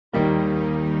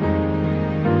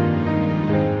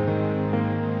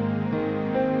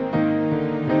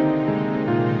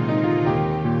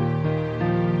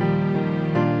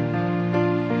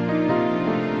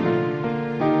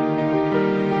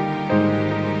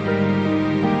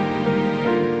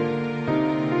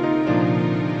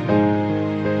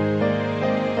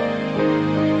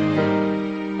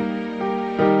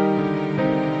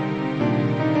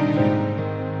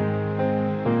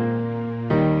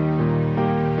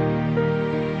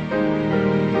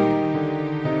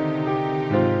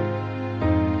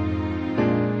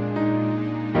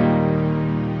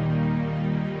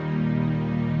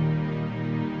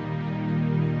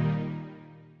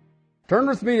Turn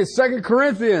with me to 2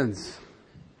 Corinthians.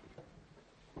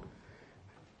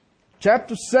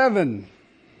 Chapter 7.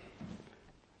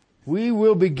 We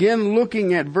will begin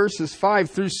looking at verses 5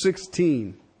 through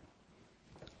 16.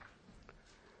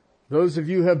 Those of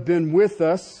you who have been with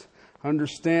us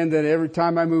understand that every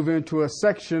time I move into a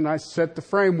section, I set the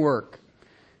framework.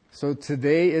 So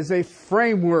today is a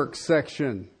framework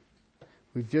section.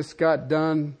 We've just got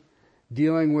done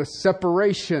dealing with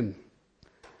separation.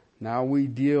 Now we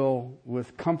deal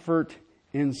with comfort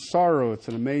in sorrow. It's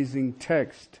an amazing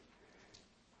text.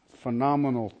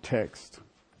 Phenomenal text.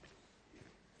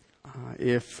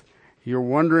 If you're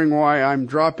wondering why I'm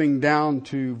dropping down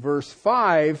to verse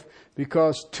 5,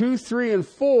 because 2, 3, and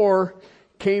 4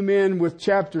 came in with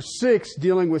chapter 6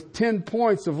 dealing with 10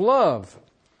 points of love.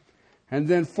 And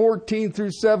then 14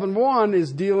 through 7:1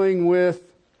 is dealing with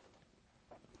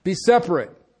be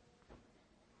separate.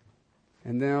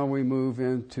 And now we move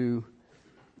into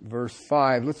verse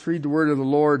 5. Let's read the word of the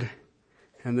Lord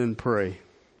and then pray.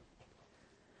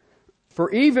 For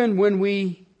even when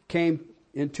we came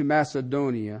into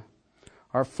Macedonia,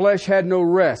 our flesh had no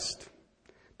rest,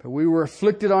 but we were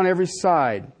afflicted on every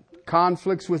side,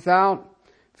 conflicts without,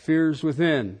 fears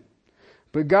within.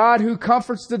 But God, who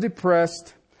comforts the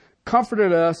depressed,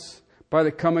 comforted us by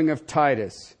the coming of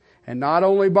Titus, and not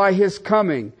only by his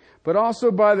coming, but also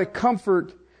by the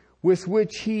comfort with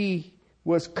which he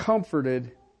was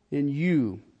comforted in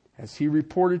you, as he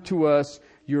reported to us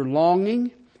your longing,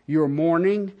 your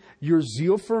mourning, your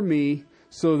zeal for me,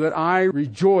 so that I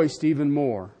rejoiced even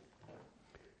more.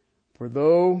 For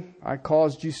though I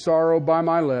caused you sorrow by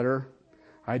my letter,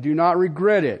 I do not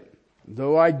regret it,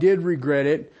 though I did regret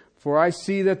it, for I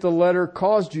see that the letter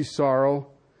caused you sorrow,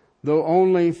 though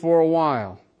only for a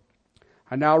while.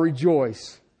 I now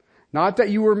rejoice, not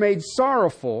that you were made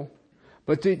sorrowful,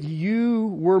 but that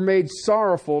you were made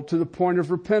sorrowful to the point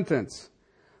of repentance.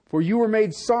 For you were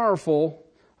made sorrowful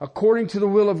according to the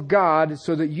will of God,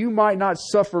 so that you might not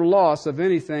suffer loss of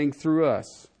anything through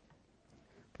us.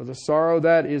 For the sorrow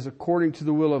that is according to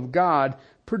the will of God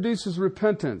produces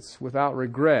repentance without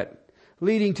regret,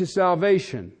 leading to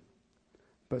salvation.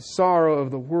 But sorrow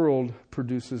of the world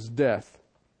produces death.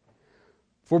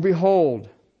 For behold,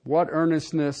 what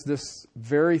earnestness this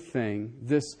very thing,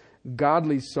 this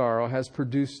godly sorrow, has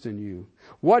produced in you.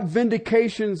 What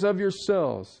vindications of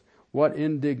yourselves, what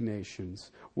indignations,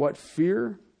 what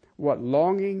fear, what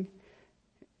longing,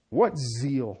 what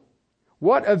zeal,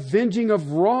 what avenging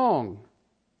of wrong.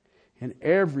 In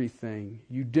everything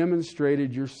you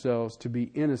demonstrated yourselves to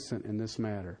be innocent in this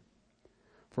matter.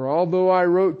 For although I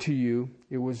wrote to you,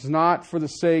 it was not for the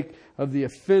sake of the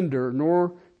offender,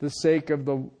 nor the sake of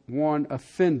the one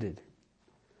offended,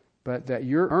 but that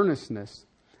your earnestness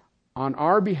on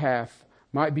our behalf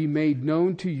might be made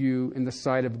known to you in the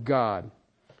sight of God.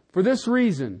 For this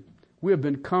reason, we have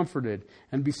been comforted,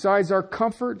 and besides our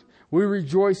comfort, we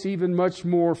rejoice even much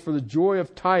more for the joy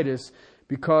of Titus,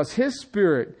 because his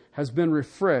spirit has been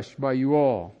refreshed by you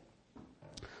all.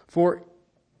 For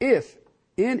if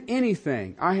in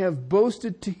anything I have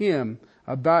boasted to him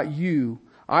about you,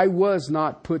 I was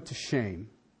not put to shame.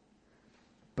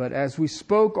 But as we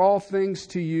spoke all things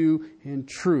to you in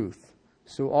truth,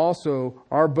 so also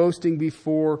our boasting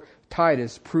before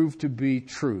Titus proved to be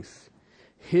truth.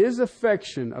 His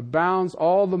affection abounds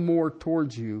all the more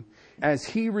towards you, as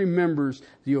he remembers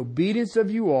the obedience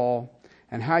of you all,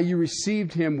 and how you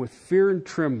received him with fear and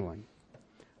trembling.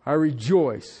 I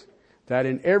rejoice that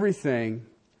in everything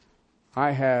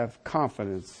I have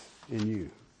confidence in you.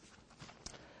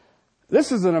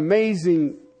 This is an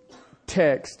amazing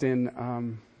text, and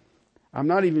I'm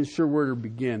not even sure where to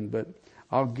begin, but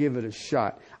I'll give it a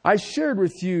shot. I shared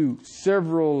with you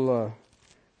several,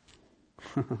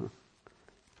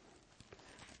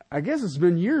 I guess it's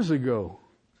been years ago.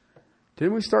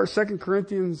 Didn't we start 2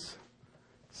 Corinthians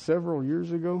several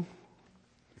years ago?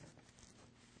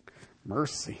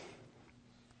 Mercy.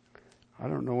 I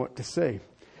don't know what to say.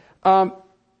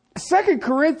 2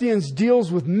 Corinthians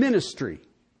deals with ministry.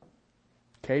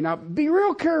 Okay, now be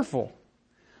real careful.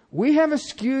 We have a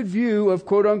skewed view of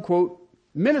quote-unquote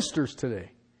ministers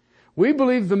today. We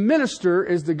believe the minister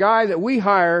is the guy that we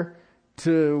hire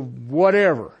to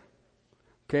whatever.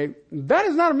 Okay, that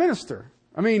is not a minister.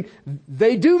 I mean,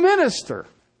 they do minister.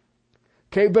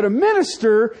 Okay, but a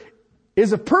minister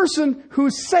is a person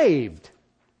who's saved.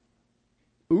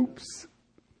 Oops.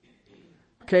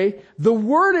 Okay, the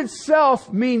word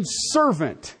itself means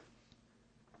servant.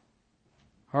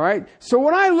 All right, so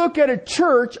when I look at a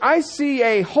church, I see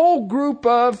a whole group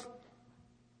of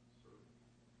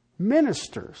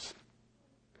ministers.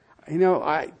 You know,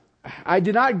 I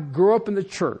did not grow up in the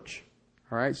church.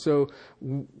 All right. So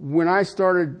when I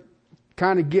started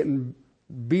kind of getting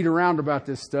beat around about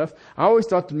this stuff, I always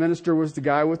thought the minister was the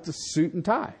guy with the suit and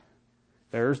tie.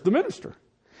 There's the minister.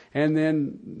 And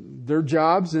then their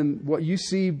jobs and what you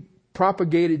see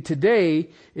propagated today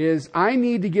is I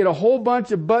need to get a whole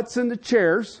bunch of butts in the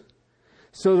chairs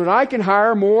so that I can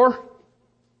hire more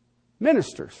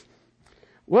ministers.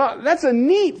 Well, that's a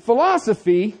neat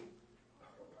philosophy.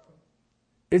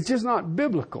 It's just not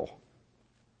biblical.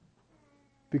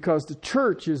 Because the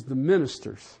church is the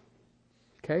ministers.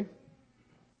 Okay?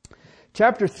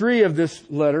 Chapter 3 of this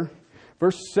letter,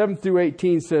 verses 7 through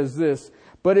 18 says this.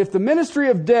 But if the ministry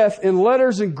of death in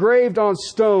letters engraved on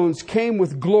stones came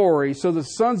with glory, so the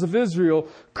sons of Israel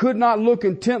could not look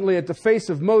intently at the face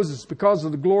of Moses because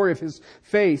of the glory of his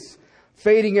face,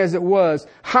 fading as it was,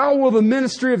 how will the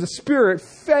ministry of the Spirit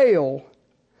fail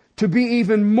to be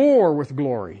even more with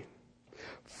glory?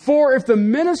 For if the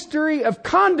ministry of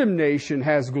condemnation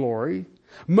has glory,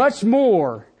 much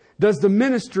more does the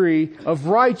ministry of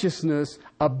righteousness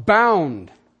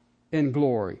abound in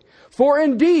glory. For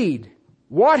indeed,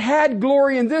 what had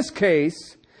glory in this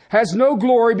case has no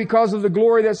glory because of the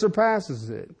glory that surpasses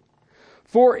it.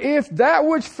 For if that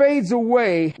which fades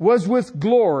away was with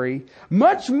glory,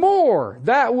 much more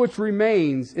that which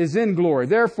remains is in glory.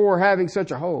 Therefore, having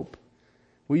such a hope,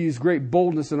 we use great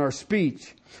boldness in our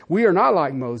speech. We are not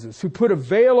like Moses, who put a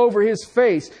veil over his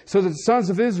face so that the sons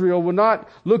of Israel will not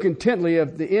look intently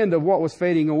at the end of what was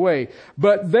fading away.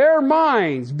 But their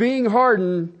minds being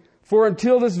hardened, for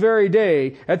until this very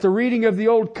day, at the reading of the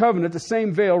old covenant, the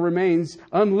same veil remains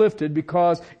unlifted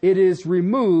because it is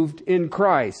removed in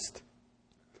Christ.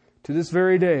 To this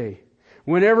very day,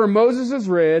 whenever Moses is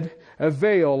read, a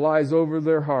veil lies over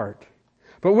their heart.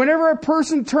 But whenever a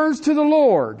person turns to the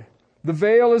Lord, the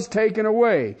veil is taken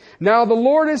away. Now the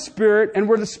Lord is Spirit, and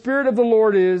where the Spirit of the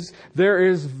Lord is, there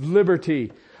is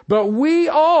liberty. But we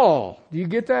all, do you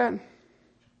get that?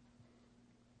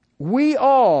 We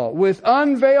all, with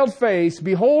unveiled face,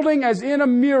 beholding as in a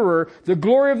mirror the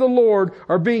glory of the Lord,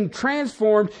 are being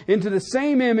transformed into the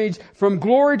same image from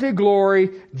glory to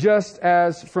glory, just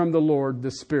as from the Lord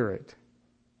the Spirit.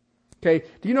 Okay,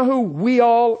 do you know who we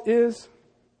all is?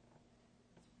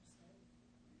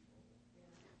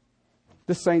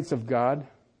 The saints of God.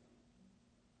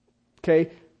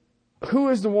 Okay, who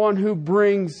is the one who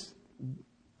brings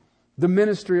the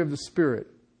ministry of the Spirit?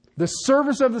 The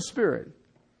service of the Spirit?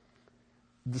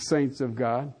 The saints of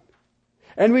God.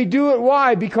 And we do it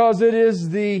why? Because it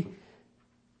is the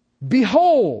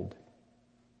behold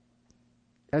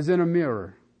as in a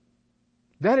mirror.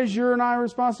 That is your and our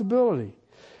responsibility.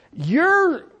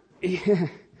 You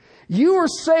are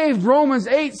saved, Romans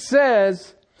 8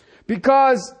 says,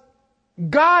 because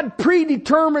God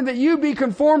predetermined that you be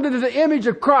conformed into the image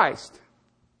of Christ.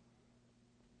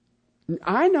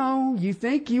 I know you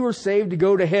think you were saved to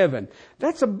go to heaven.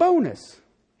 That's a bonus.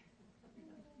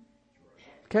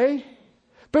 Okay?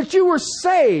 But you were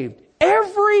saved.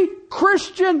 Every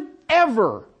Christian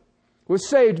ever was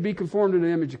saved to be conformed to the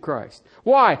image of Christ.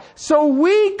 Why? So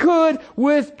we could,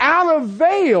 without a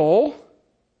veil,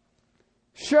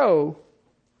 show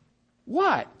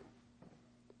what?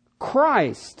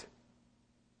 Christ.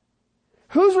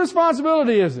 Whose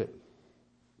responsibility is it?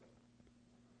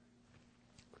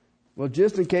 Well,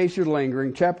 just in case you're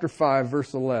lingering, chapter 5,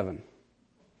 verse 11.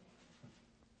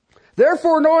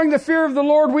 Therefore, knowing the fear of the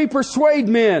Lord, we persuade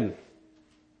men.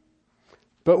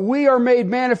 But we are made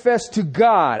manifest to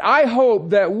God. I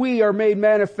hope that we are made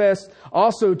manifest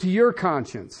also to your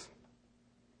conscience.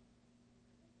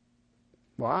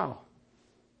 Wow.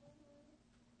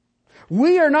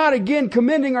 We are not again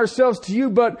commending ourselves to you,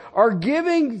 but are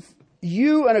giving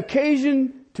you an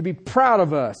occasion to be proud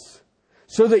of us,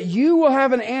 so that you will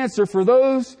have an answer for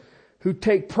those who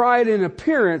take pride in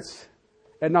appearance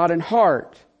and not in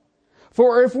heart.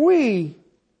 For if we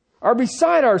are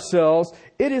beside ourselves,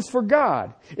 it is for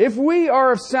God. If we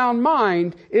are of sound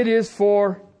mind, it is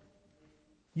for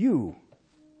you.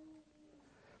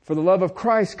 For the love of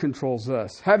Christ controls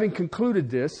us, having concluded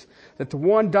this, that the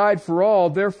one died for all,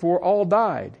 therefore all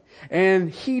died.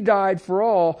 And He died for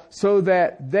all, so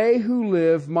that they who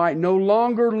live might no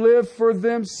longer live for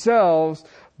themselves,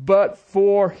 but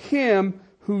for Him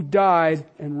who died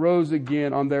and rose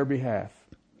again on their behalf.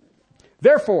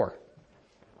 Therefore,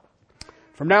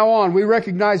 from now on, we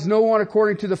recognize no one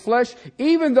according to the flesh,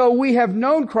 even though we have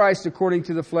known Christ according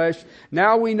to the flesh.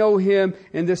 Now we know Him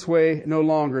in this way no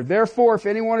longer. Therefore, if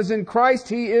anyone is in Christ,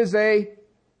 he is a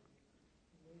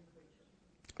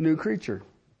new creature.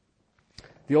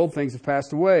 The old things have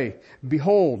passed away.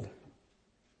 Behold,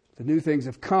 the new things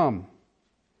have come.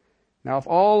 Now, if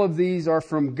all of these are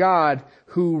from God,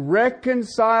 who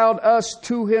reconciled us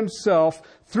to Himself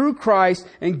through Christ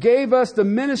and gave us the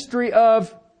ministry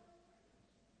of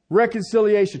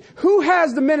reconciliation. Who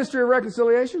has the ministry of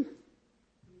reconciliation?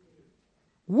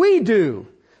 We do.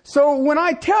 So when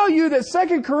I tell you that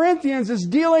 2 Corinthians is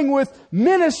dealing with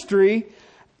ministry,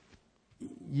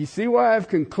 you see why I've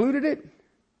concluded it?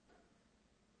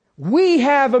 We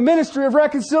have a ministry of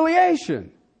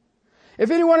reconciliation. If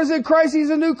anyone is in Christ, he's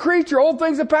a new creature. Old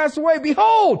things have passed away.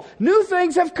 Behold, new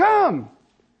things have come.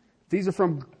 These are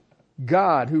from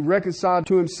God, who reconciled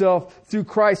to Himself through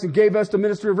Christ and gave us the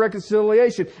ministry of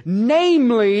reconciliation.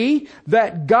 Namely,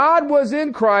 that God was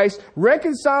in Christ,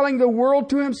 reconciling the world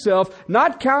to Himself,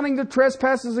 not counting the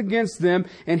trespasses against them,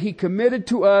 and He committed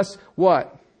to us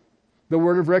what? The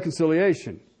word of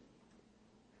reconciliation.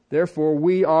 Therefore,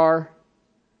 we are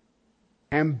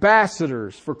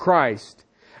ambassadors for Christ.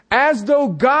 As though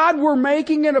God were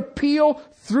making an appeal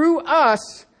through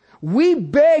us, we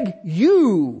beg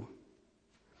you,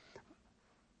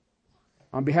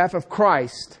 on behalf of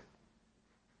Christ,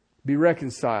 be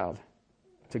reconciled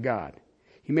to God.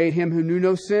 He made Him who knew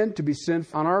no sin to be sin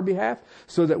on our behalf,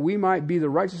 so that we might be the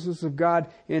righteousness of God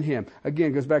in Him.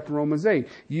 Again, it goes back to Romans 8.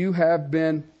 You have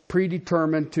been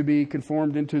predetermined to be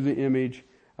conformed into the image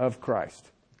of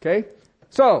Christ. Okay?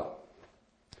 So,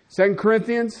 2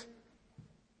 Corinthians,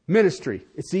 ministry.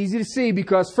 It's easy to see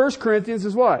because 1 Corinthians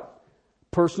is what?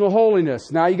 Personal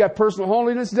holiness. Now you got personal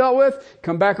holiness dealt with.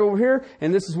 Come back over here,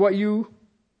 and this is what you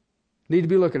need to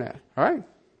be looking at. All right?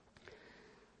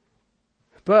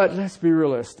 But let's be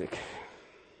realistic.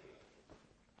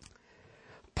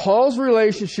 Paul's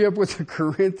relationship with the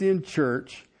Corinthian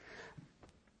church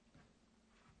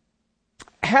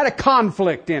had a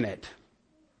conflict in it,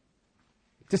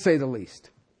 to say the least.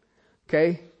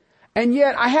 Okay? And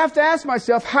yet, I have to ask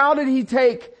myself, how did he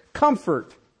take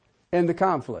comfort in the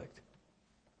conflict?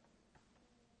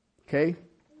 Okay?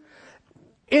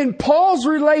 In Paul's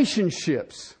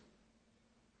relationships,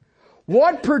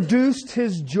 what produced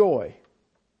his joy?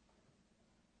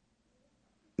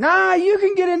 Now, you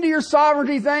can get into your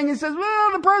sovereignty thing and says,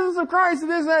 well, the presence of Christ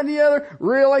and this, that, and the other.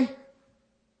 Really? Have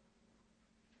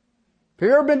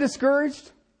you ever been discouraged?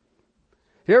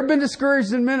 Have you ever been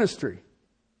discouraged in ministry?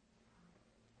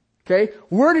 Okay,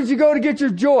 where did you go to get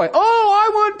your joy? Oh,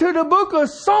 I went to the book of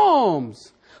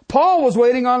Psalms. Paul was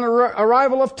waiting on the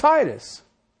arrival of Titus.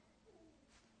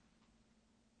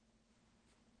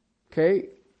 Okay.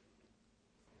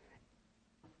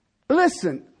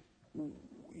 Listen,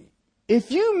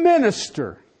 if you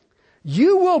minister,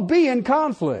 you will be in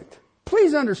conflict.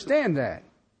 Please understand that.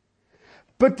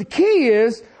 But the key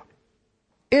is,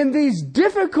 in these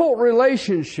difficult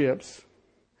relationships,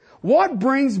 what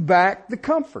brings back the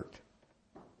comfort?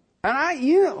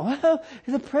 And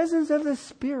the presence of the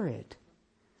Spirit.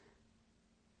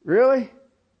 Really?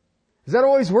 Does that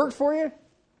always work for you?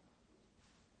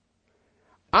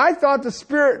 I thought the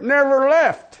Spirit never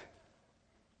left.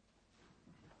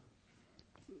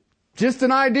 Just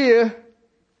an idea.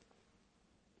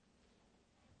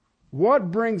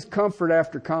 What brings comfort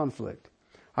after conflict?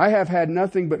 I have had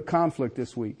nothing but conflict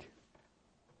this week.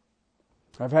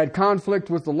 I've had conflict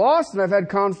with the lost, and I've had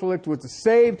conflict with the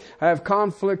saved. I have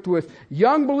conflict with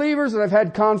young believers, and I've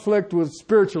had conflict with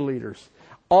spiritual leaders.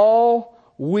 All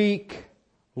week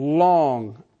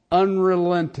long,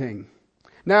 unrelenting.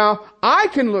 Now, I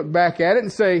can look back at it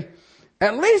and say,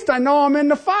 at least I know I'm in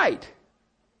the fight.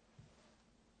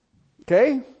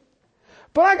 Okay?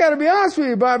 But I got to be honest with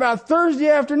you, by about Thursday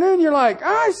afternoon, you're like,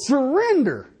 I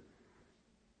surrender.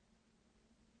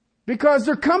 Because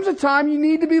there comes a time you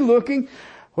need to be looking,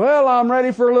 well, I'm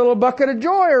ready for a little bucket of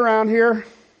joy around here.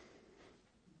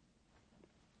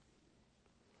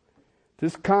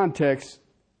 This context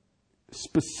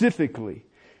specifically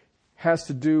has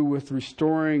to do with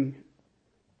restoring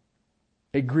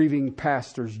a grieving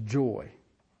pastor's joy.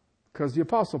 Because the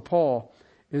Apostle Paul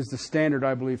is the standard,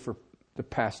 I believe, for the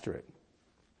pastorate.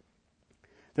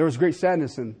 There was great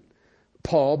sadness in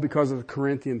Paul because of the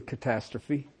Corinthian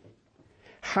catastrophe.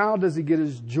 How does he get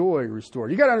his joy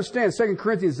restored? You got to understand, 2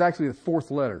 Corinthians is actually the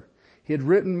fourth letter. He had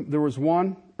written, there was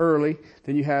one early,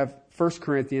 then you have 1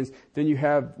 Corinthians, then you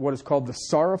have what is called the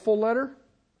sorrowful letter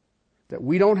that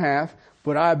we don't have,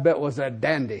 but I bet was a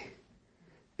dandy.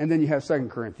 And then you have 2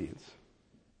 Corinthians.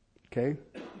 Okay?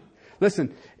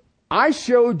 Listen, I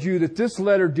showed you that this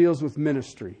letter deals with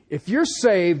ministry. If you're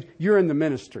saved, you're in the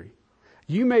ministry.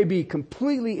 You may be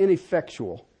completely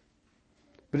ineffectual,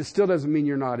 but it still doesn't mean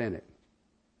you're not in it.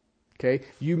 Okay?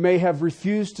 You may have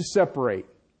refused to separate.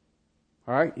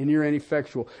 All right? And you're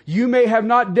ineffectual. You may have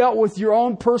not dealt with your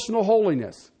own personal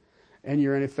holiness, and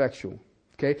you're ineffectual.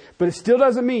 Okay? But it still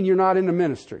doesn't mean you're not in the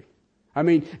ministry. I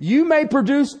mean, you may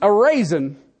produce a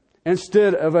raisin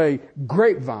instead of a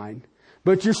grapevine,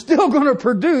 but you're still going to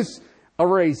produce a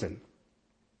raisin.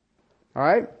 All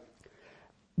right?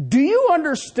 Do you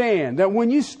understand that when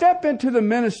you step into the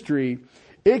ministry,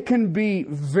 it can be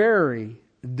very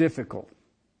difficult?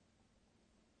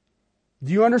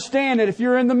 Do you understand that if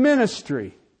you're in the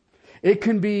ministry, it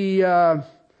can be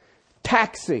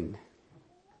taxing?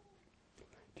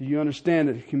 Do you understand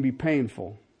that it can be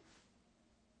painful?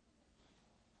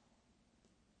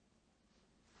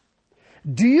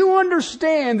 Do you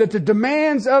understand that the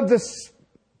demands of this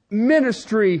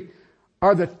ministry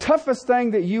are the toughest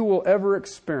thing that you will ever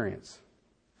experience?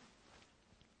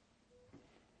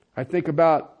 I think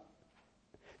about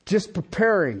just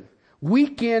preparing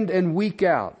week in and week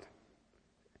out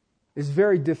is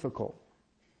very difficult.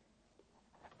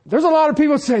 There's a lot of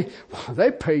people that say, well, they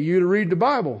pay you to read the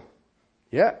Bible.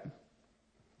 Yeah,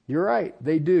 you're right.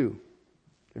 They do.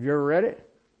 Have you ever read it?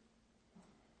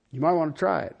 You might want to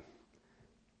try it.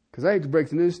 Because I hate to break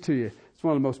the news to you. It's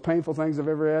one of the most painful things I've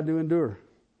ever had to endure.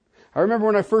 I remember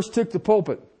when I first took the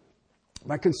pulpit,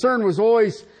 my concern was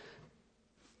always,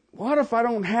 what if I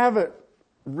don't have it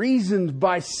reasoned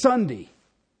by Sunday?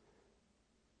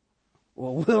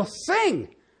 Well, we'll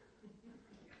sing.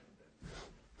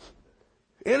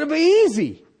 It'll be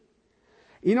easy.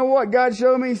 You know what God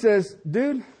showed me? He says,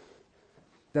 dude,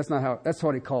 that's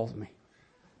what He calls me.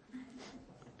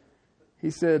 He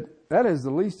said, that is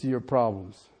the least of your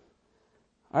problems.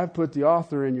 I've put the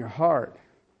author in your heart.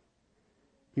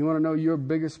 You want to know your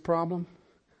biggest problem?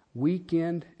 Week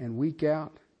in and week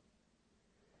out.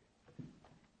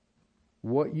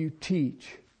 What you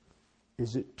teach,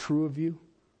 is it true of you?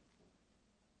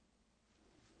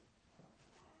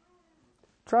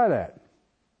 Try that.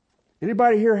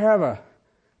 Anybody here have a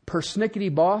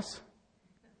persnickety boss?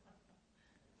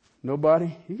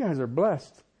 Nobody? You guys are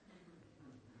blessed.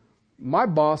 My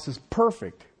boss is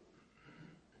perfect.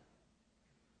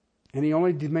 And he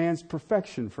only demands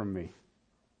perfection from me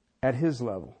at his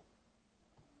level.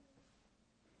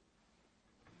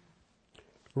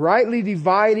 Rightly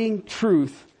dividing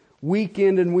truth week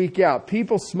in and week out.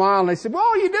 People smile and they say, well,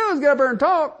 all you do is get up there and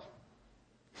talk.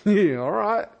 Yeah, all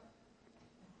right.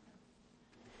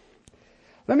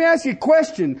 Let me ask you a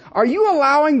question. Are you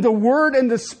allowing the Word and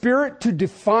the Spirit to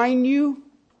define you?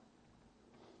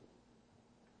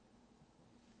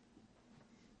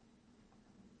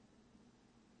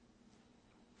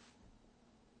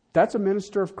 That's a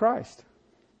minister of Christ.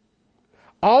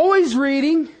 Always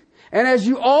reading, and as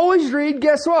you always read,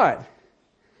 guess what?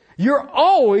 You're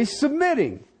always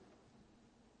submitting.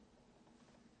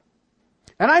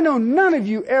 And I know none of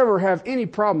you ever have any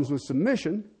problems with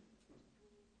submission.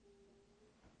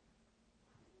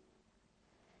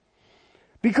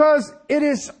 Because it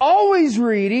is always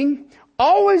reading,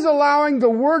 always allowing the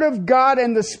Word of God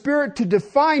and the Spirit to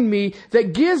define me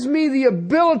that gives me the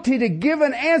ability to give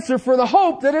an answer for the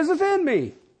hope that is within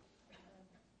me.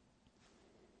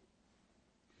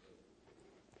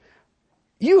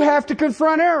 You have to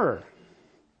confront error.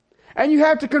 And you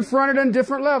have to confront it on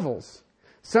different levels.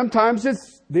 Sometimes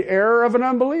it's the error of an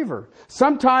unbeliever.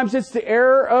 Sometimes it's the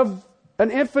error of an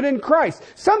infant in Christ.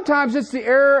 Sometimes it's the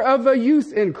error of a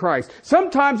youth in Christ.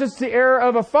 Sometimes it's the error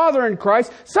of a father in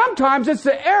Christ. Sometimes it's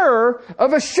the error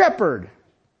of a shepherd.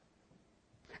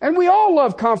 And we all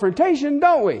love confrontation,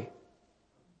 don't we?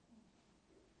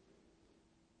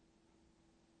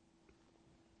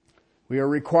 We are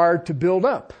required to build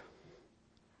up.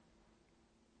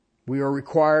 We are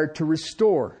required to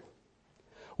restore.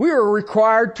 We are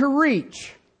required to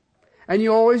reach. And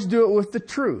you always do it with the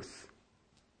truth.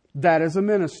 That is a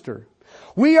minister.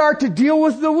 We are to deal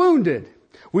with the wounded.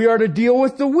 We are to deal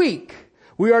with the weak.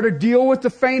 We are to deal with the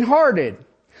faint-hearted.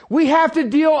 We have to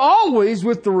deal always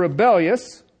with the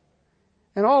rebellious.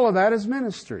 And all of that is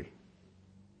ministry.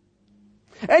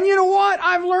 And you know what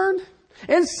I've learned?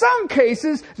 In some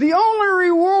cases, the only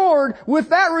reward with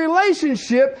that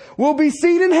relationship will be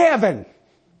seen in heaven.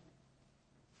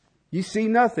 You see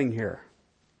nothing here.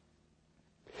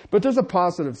 But there's a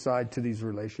positive side to these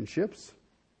relationships.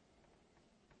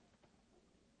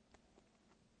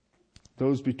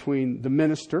 Those between the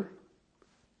minister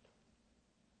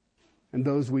and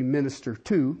those we minister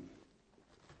to.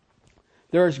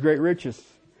 There is great riches.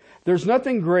 There's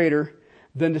nothing greater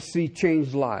than to see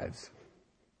changed lives.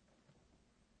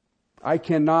 I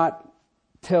cannot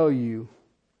tell you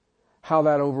how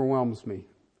that overwhelms me.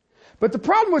 But the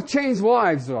problem with changed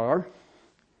lives are,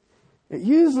 it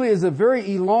usually is a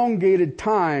very elongated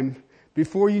time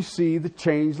before you see the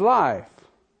changed life.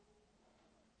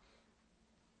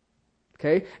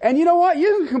 Okay? And you know what?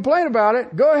 You can complain about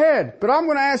it. Go ahead. But I'm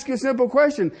going to ask you a simple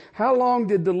question. How long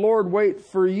did the Lord wait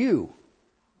for you?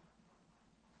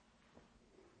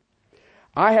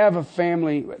 I have a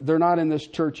family. They're not in this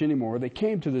church anymore. They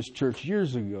came to this church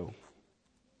years ago.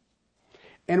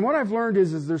 And what I've learned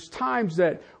is there's times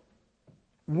that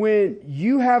when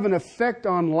you have an effect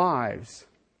on lives,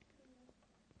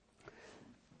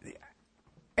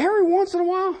 every once in a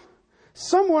while,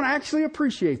 someone actually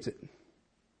appreciates it.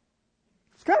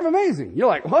 It's kind of amazing. You're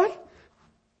like, what?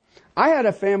 I had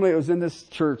a family that was in this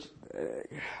church.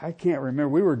 I can't remember.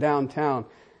 We were downtown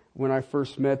when I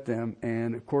first met them.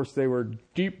 And of course, they were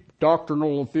deep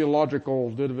doctrinal,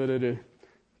 theological,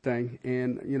 thing.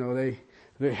 And, you know,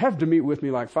 they have to meet with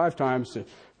me like 5 times to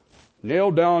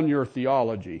nail down your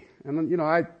theology. And, you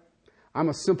know, I'm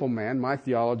a simple man. My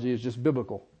theology is just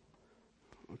biblical.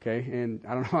 Okay? And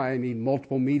I don't know, I need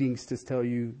multiple meetings to tell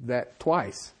you that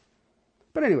twice.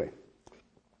 But anyway,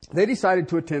 they decided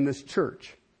to attend this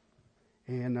church.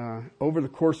 And over the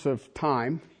course of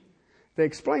time, they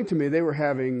explained to me they were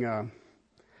having,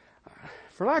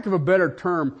 for lack of a better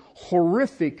term,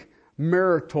 horrific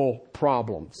marital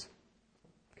problems.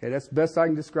 Okay, that's the best I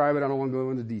can describe it. I don't want to go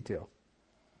into detail.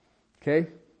 Okay?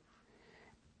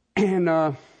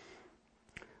 And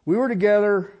we were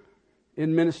together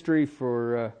in ministry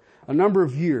for a number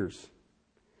of years.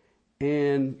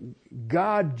 And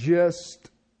God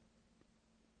just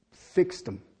fixed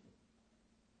them.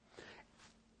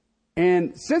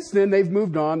 And since then, they've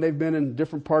moved on. They've been in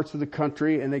different parts of the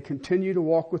country, and they continue to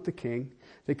walk with the King.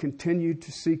 They continue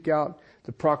to seek out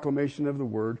the proclamation of the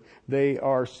Word. They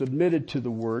are submitted to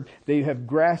the Word. They have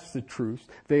grasped the truth.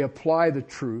 They apply the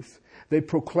truth. They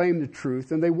proclaim the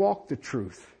truth, and they walk the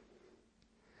truth.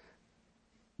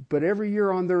 But every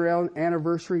year on their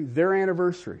anniversary,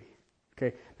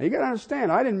 okay, now you got to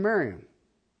understand, I didn't marry them.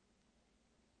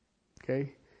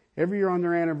 Okay, every year on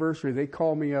their anniversary, they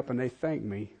call me up and they thank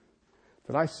me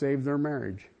that I saved their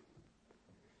marriage.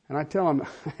 And I tell them,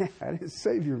 I didn't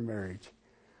save your marriage.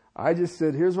 I just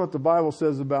said, here's what the Bible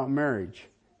says about marriage.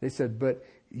 They said, but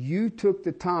you took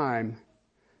the time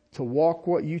to walk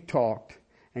what you talked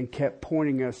and kept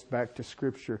pointing us back to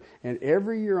Scripture. And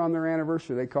every year on their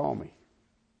anniversary, they call me.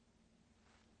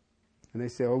 And they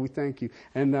say, oh, we thank you.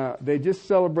 And they just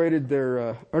celebrated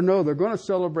they're going to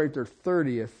celebrate their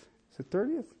 30th. Is it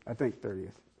 30th? I think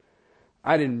 30th.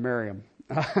 I didn't marry them.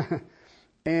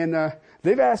 And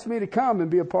they've asked me to come and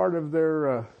be a part of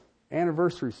their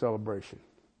anniversary celebration.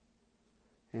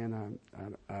 And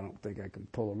I don't think I can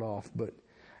pull it off. But,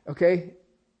 okay,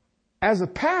 as a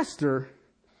pastor,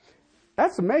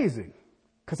 that's amazing.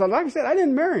 Because like I said, I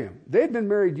didn't marry them. They'd been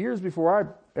married years before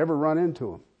I ever run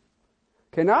into them.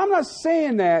 Okay, now I'm not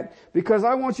saying that because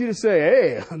I want you to say,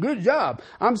 hey, good job.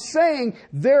 I'm saying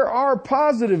there are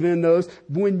positive in those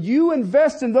when you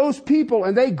invest in those people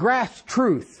and they grasp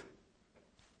truth.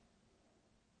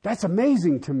 That's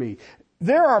amazing to me.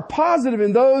 There are positive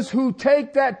in those who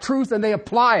take that truth and they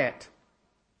apply it.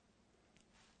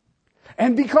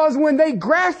 And because when they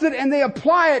grasp it and they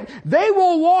apply it, they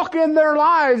will walk in their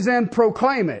lives and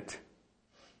proclaim it.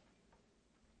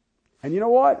 And you know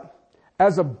what?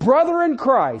 As a brother in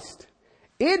Christ,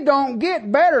 it don't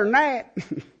get better than that.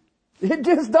 It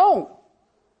just don't.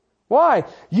 Why?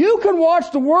 You can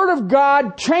watch the Word of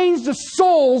God change the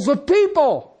souls of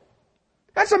people.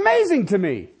 That's amazing to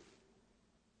me.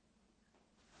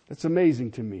 That's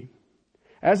amazing to me.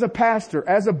 As a pastor,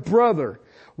 as a brother,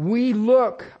 I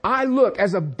look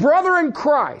as a brother in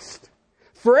Christ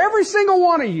for every single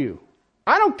one of you.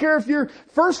 I don't care if you're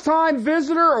first-time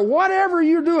visitor or whatever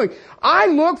you're doing. I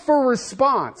look for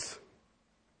response.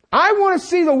 I want to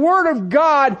see the Word of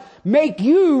God make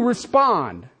you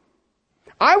respond.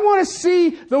 I want to see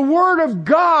the Word of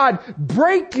God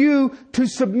break you to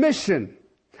submission.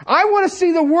 I want to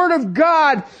see the Word of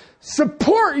God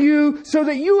support you so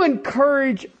that you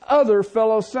encourage other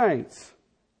fellow saints.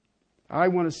 I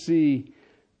want to see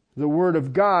the Word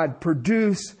of God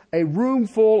produce a room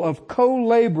full of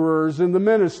co-laborers in the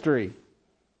ministry.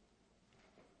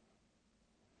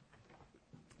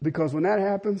 Because when that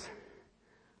happens,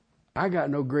 I got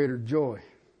no greater joy.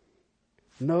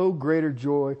 No greater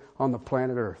joy on the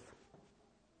planet Earth.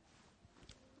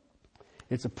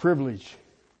 It's a privilege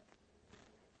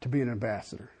to be an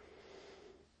ambassador.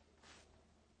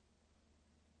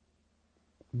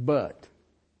 But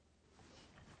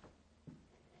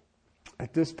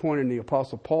at this point in the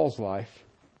Apostle Paul's life,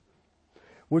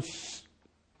 which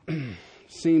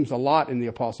seems a lot in the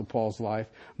Apostle Paul's life,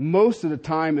 most of the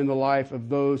time in the life of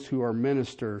those who are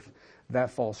ministers,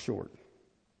 that falls short.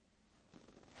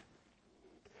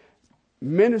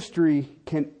 Ministry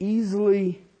can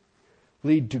easily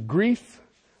lead to grief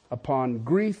upon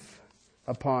grief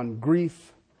upon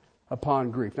grief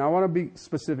upon grief. Now I want to be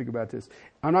specific about this.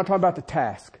 I'm not talking about the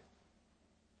task.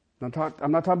 I'm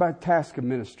not talking about the task of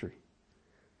ministry.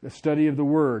 The study of the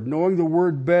Word. Knowing the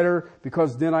Word better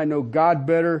because then I know God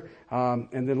better, and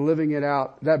then living it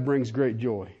out, that brings great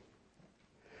joy.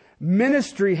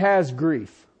 Ministry has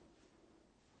grief.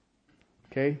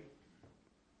 Okay?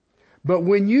 But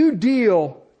when you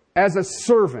deal as a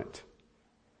servant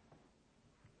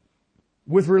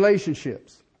with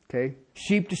relationships, okay?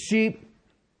 Sheep to sheep,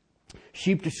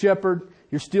 sheep to shepherd,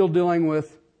 you're still dealing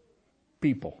with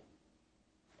people.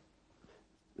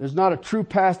 There's not a true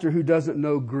pastor who doesn't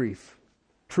know grief.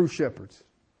 True shepherds.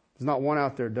 There's not one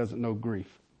out there who doesn't know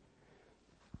grief.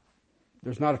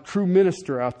 There's not a true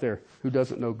minister out there who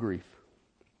doesn't know grief.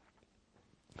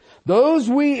 Those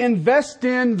we invest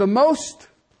in the most,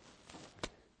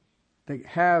 they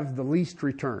have the least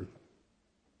return.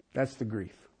 That's the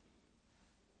grief.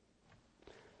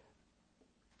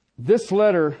 This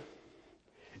letter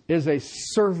is a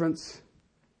servant's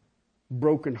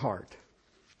broken heart.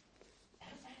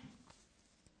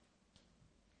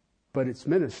 But it's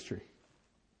ministry.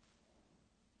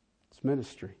 It's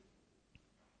ministry.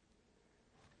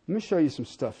 Let me show you some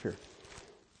stuff here.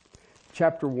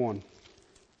 Chapter 1,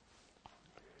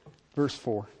 verse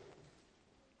 4.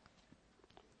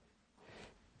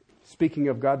 Speaking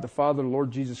of God the Father,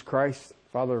 Lord Jesus Christ,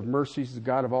 Father of mercies, the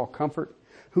God of all comfort,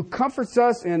 who comforts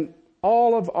us in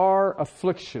all of our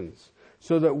afflictions,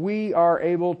 so that we are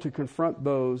able to confront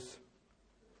those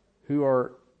who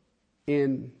are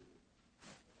in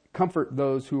comfort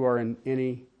those who are in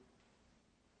any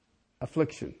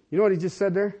affliction. You know what he just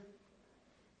said there?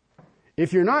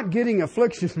 If you're not getting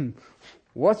affliction,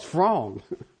 what's wrong?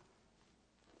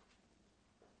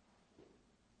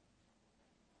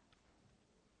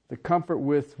 The comfort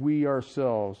with we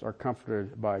ourselves are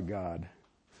comforted by God.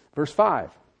 Verse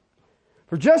 5.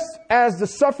 For just as the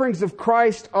sufferings of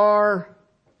Christ are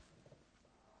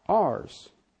ours.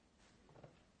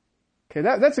 Okay,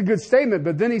 that's a good statement,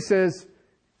 but then he says,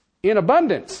 in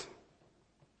abundance.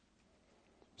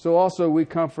 So also we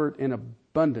comfort in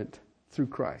abundant through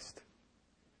Christ.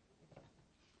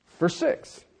 Verse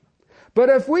 6. But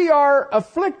if we are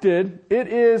afflicted, it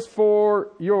is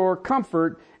for your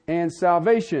comfort and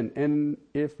salvation. And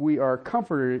if we are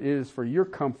comforted, it is for your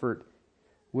comfort,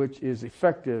 which is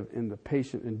effective in the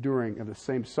patient enduring of the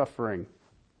same suffering.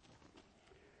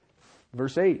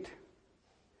 Verse 8.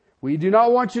 We do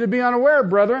not want you to be unaware,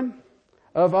 brethren,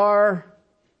 of our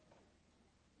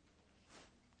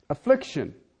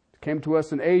affliction came to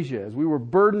us in Asia, as we were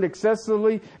burdened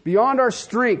excessively beyond our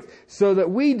strength, so that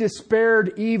we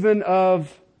despaired even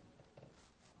of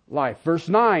life. Verse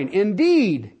 9,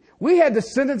 indeed, we had the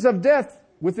sentence of death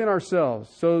within ourselves,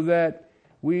 so that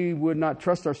we would not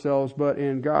trust ourselves, but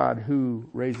in God who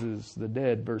raises the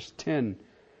dead. Verse 10,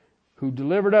 who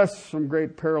delivered us from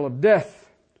great peril of death,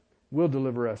 will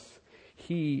deliver us.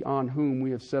 He on whom we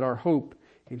have set our hope,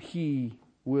 and He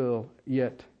will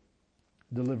yet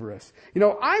deliver us. You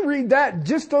know, I read that,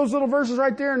 just those little verses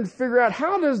right there, and figure out,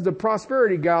 how does the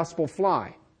prosperity gospel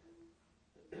fly?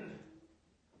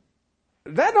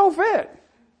 That don't fit.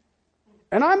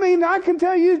 And I mean, I can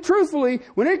tell you truthfully,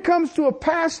 when it comes to a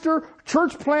pastor,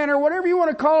 church planter, whatever you want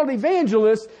to call it,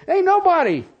 evangelist, ain't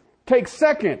nobody takes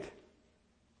second.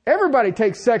 Everybody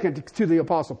takes second to the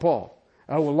Apostle Paul.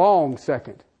 A long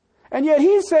second. And yet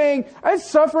he's saying, it's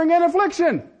suffering and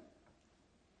affliction.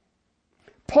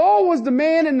 Paul was the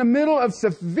man in the middle of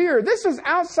severe, this is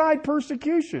outside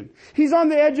persecution. He's on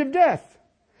the edge of death.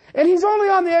 And he's only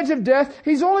on the edge of death.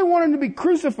 He's only wanting to be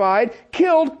crucified,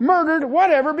 killed, murdered,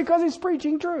 whatever, because he's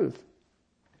preaching truth.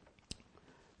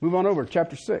 Move on over to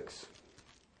chapter 6.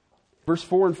 Verse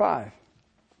 4 and 5.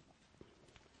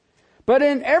 But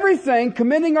in everything,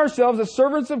 commending ourselves as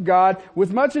servants of God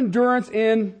with much endurance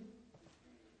in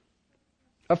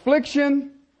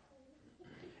affliction,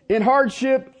 in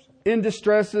hardship, in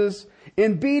distresses,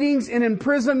 in beatings, in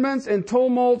imprisonments, in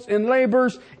tumults, in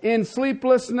labors, in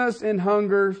sleeplessness, in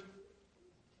hunger.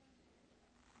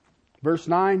 Verse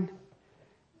 9.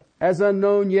 As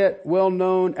unknown yet well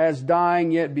known, as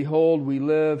dying yet behold we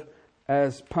live,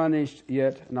 as punished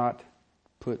yet not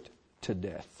put to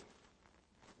death.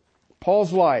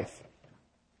 Paul's life.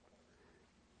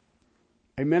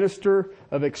 A minister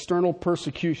of external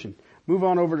persecution. Move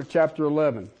on over to chapter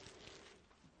 11.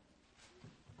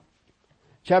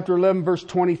 Chapter 11, verse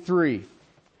 23.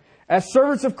 As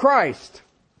servants of Christ,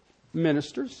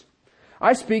 ministers,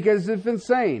 I speak as if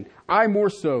insane, I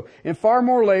more so, in far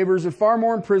more labors, in far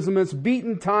more imprisonments,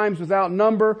 beaten times without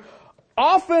number,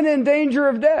 often in danger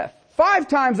of death. 5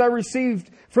 times I received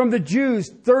from the Jews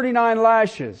 39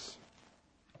 lashes.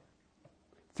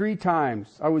 3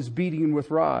 times I was beaten with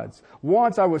rods.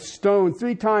 Once I was stoned.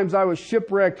 3 times I was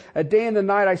shipwrecked. A day and the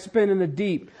night I spent in the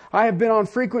deep. I have been on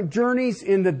frequent journeys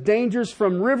in the dangers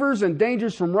from rivers and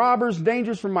dangers from robbers,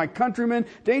 dangers from my countrymen,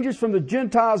 dangers from the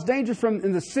Gentiles, dangers from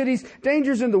in the cities,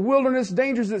 dangers in the wilderness,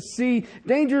 dangers at sea,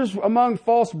 dangers among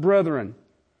false brethren.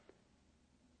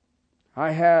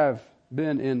 I have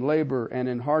been in labor and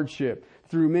in hardship,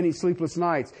 through many sleepless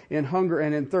nights, in hunger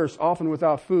and in thirst, often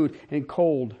without food, in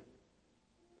cold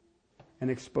and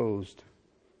exposed.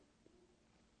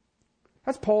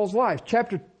 That's Paul's life.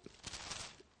 Chapter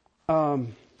 12,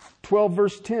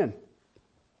 verse 10.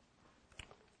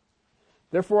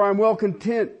 Therefore I am well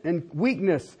content in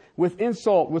weakness, with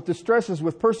insult, with distresses,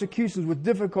 with persecutions, with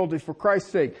difficulties for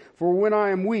Christ's sake. For when I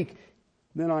am weak,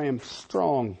 then I am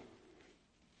strong.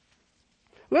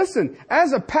 Listen,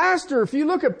 as a pastor, if you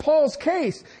look at Paul's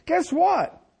case, guess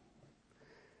what?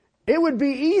 It would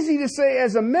be easy to say,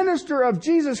 as a minister of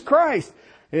Jesus Christ,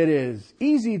 it is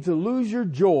easy to lose your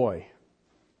joy.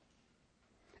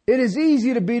 It is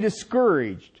easy to be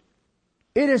discouraged.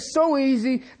 It is so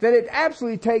easy that it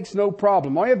absolutely takes no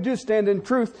problem. All you have to do is stand in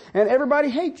truth and everybody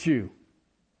hates you.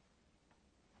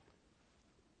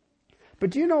 But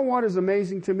do you know what is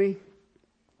amazing to me?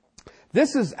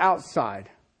 This is outside.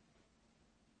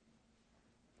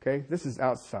 Okay, this is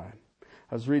outside.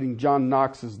 I was reading John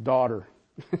Knox's daughter.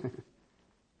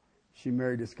 She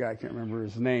married this guy, I can't remember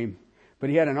his name. But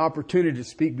he had an opportunity to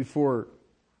speak before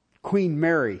Queen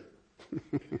Mary.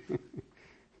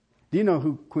 Do you know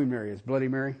who Queen Mary is? Bloody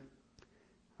Mary?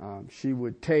 She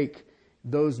would take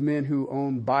those men who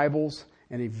owned Bibles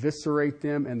and eviscerate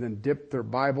them and then dip their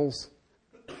Bibles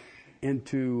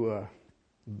into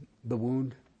the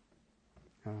wound.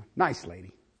 Nice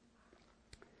lady.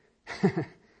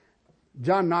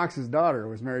 John Knox's daughter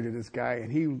was married to this guy, and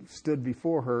he stood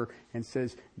before her and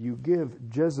says, "You give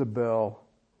Jezebel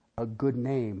a good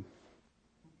name."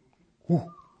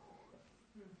 Whew.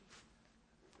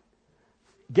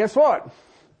 Guess what?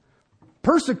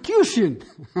 Persecution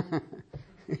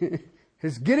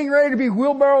is getting ready to be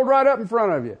wheelbarrowed right up in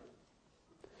front of you.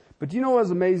 But do you know what's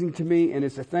amazing to me? And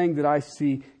it's a thing that I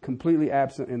see completely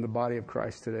absent in the body of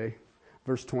Christ today.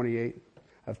 Verse 28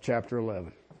 of chapter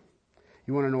 11.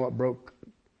 You want to know what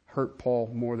hurt Paul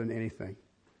more than anything?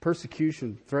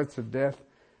 Persecution, threats of death,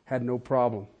 had no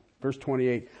problem. Verse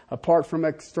 28, apart from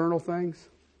external things,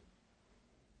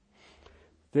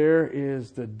 there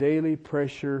is the daily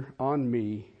pressure on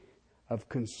me of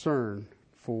concern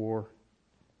for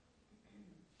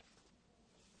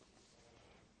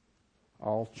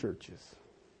all churches.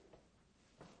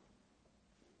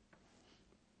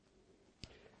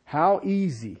 How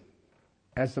easy,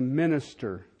 as a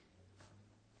minister,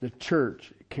 the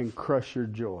church can crush your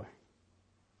joy.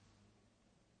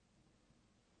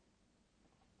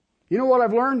 You know what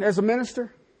I've learned as a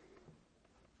minister?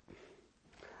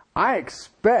 I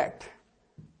expect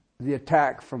the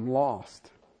attack from lost.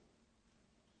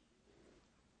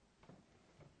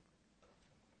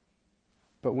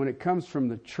 But when it comes from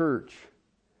the church,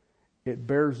 it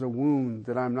bears a wound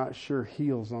that I'm not sure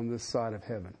heals on this side of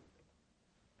heaven.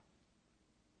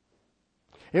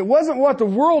 It wasn't what the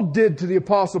world did to the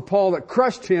Apostle Paul that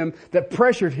crushed him, that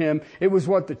pressured him. It was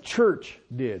what the church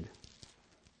did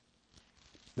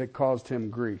that caused him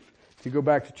grief. If you go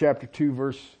back to chapter 2,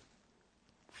 verse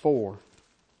 4.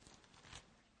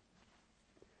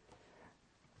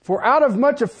 For out of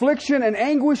much affliction and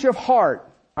anguish of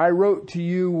heart, I wrote to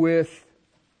you with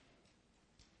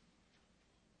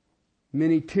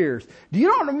many tears. Do you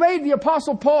know what made the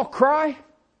Apostle Paul cry?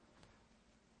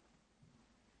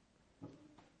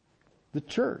 The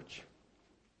church.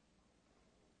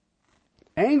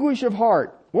 Anguish of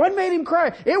heart. What made him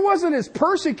cry? It wasn't his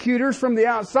persecutors from the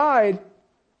outside.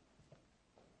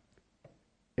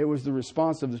 It was the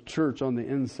response of the church on the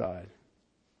inside.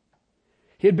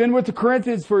 He had been with the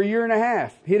Corinthians for 1.5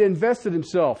 years. He had invested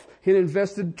himself. He had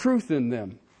invested truth in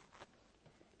them.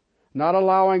 Not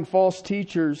allowing false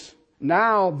teachers.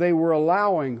 Now they were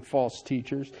allowing false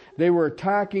teachers. They were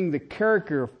attacking the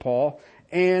character of Paul.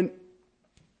 And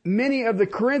many of the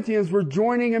Corinthians were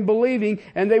joining and believing,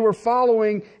 and they were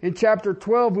following, in chapter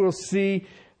 12 we'll see,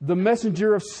 the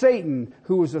messenger of Satan,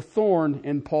 who was a thorn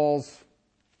in Paul's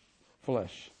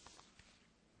flesh.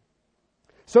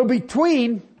 So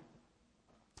between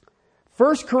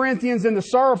 1 Corinthians and the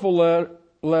sorrowful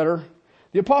letter,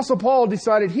 the Apostle Paul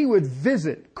decided he would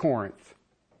visit Corinth.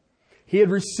 He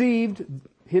had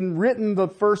written the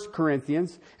 1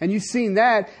 Corinthians, and you've seen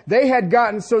that. They had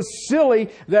gotten so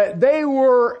silly that they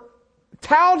were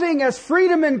touting as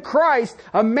freedom in Christ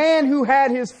a man who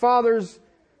had his father's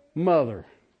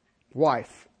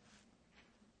wife,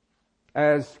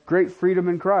 as great freedom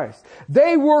in Christ.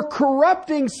 They were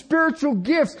corrupting spiritual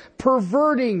gifts,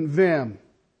 perverting them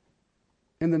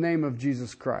in the name of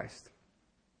Jesus Christ.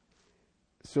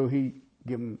 So he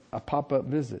gave them a pop-up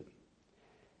visit.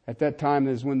 At that time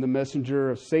is when the messenger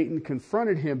of Satan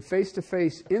confronted him face to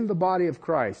face in the body of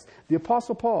Christ. The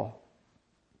Apostle Paul.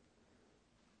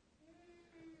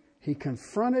 He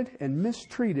confronted and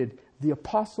mistreated the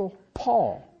Apostle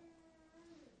Paul.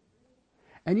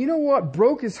 And you know what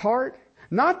broke his heart?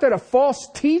 Not that a false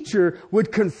teacher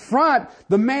would confront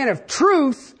the man of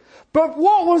truth, but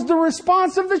what was the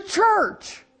response of the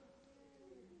church?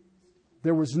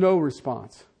 There was no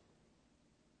response.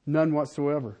 None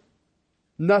whatsoever.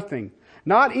 Nothing.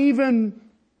 Not even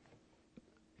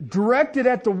directed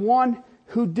at the one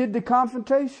who did the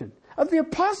confrontation. Of the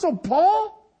Apostle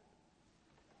Paul?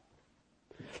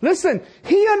 Listen,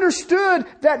 he understood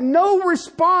that no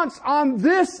response on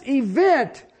this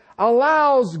event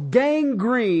allows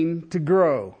gangrene to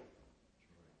grow.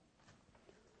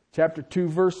 Chapter 2,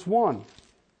 verse 1.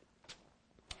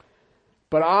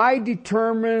 But I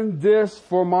determined this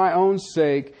for my own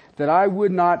sake, that I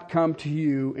would not come to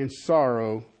you in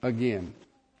sorrow again.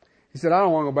 He said, I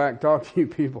don't want to go back and talk to you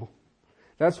people.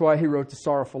 That's why he wrote the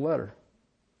sorrowful letter.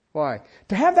 Why?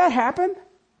 To have that happen?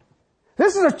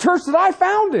 This is a church that I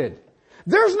founded.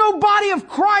 There's no body of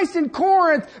Christ in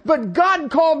Corinth, but God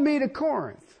called me to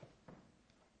Corinth.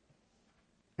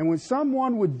 And when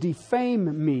someone would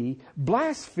defame me,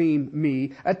 blaspheme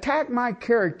me, attack my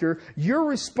character, your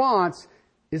response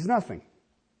is nothing.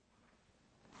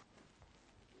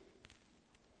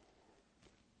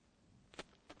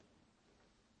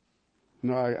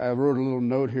 No, I wrote a little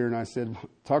note here and I said,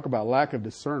 talk about lack of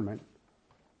discernment,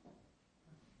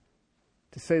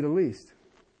 to say the least.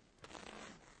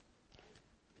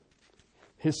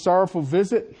 His sorrowful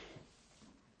visit,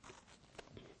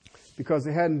 because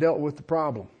they hadn't dealt with the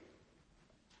problem.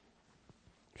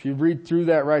 If you read through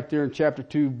that right there in chapter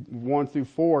 2, 1 through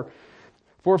 4.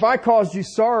 For if I caused you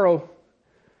sorrow,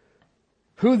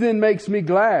 who then makes me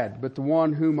glad but the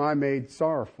one whom I made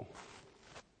sorrowful?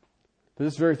 For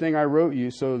this very thing I wrote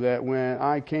you, so that when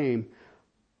I came,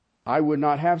 I would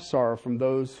not have sorrow from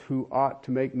those who ought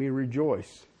to make me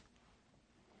rejoice.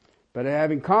 But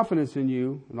having confidence in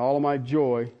you, and all of my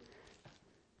joy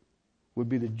would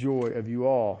be the joy of you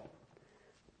all.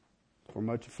 For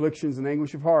much afflictions and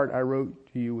anguish of heart I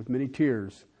wrote to you with many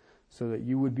tears, so that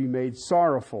you would be made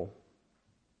sorrowful.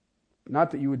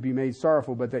 Not that you would be made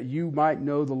sorrowful, but that you might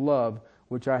know the love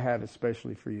which I have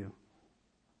especially for you.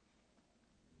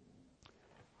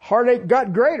 Heartache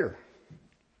got greater.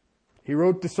 He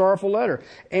wrote the sorrowful letter.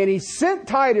 And he sent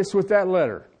Titus with that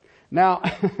letter. Now,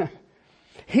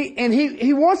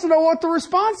 he wants to know what the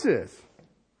response is.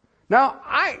 Now,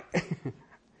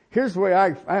 here's the way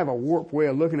I have a warped way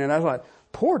of looking at it. I thought,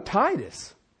 poor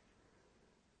Titus.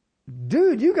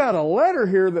 Dude, you got a letter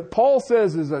here that Paul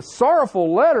says is a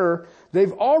sorrowful letter.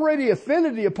 They've already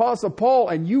offended the Apostle Paul,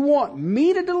 and you want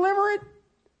me to deliver it?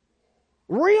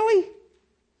 Really?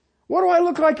 What do I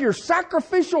look like, your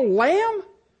sacrificial lamb?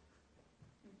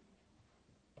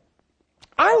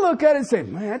 I look at it and say,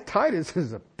 man, Titus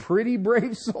is a pretty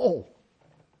brave soul.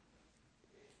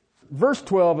 Verse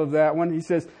 12 of that one, he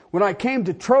says, when I came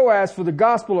to Troas for the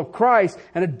gospel of Christ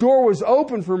and a door was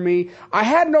opened for me, I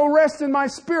had no rest in my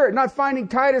spirit, not finding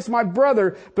Titus my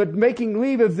brother, but making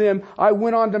leave of them, I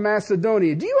went on to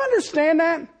Macedonia. Do you understand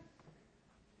that?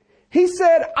 He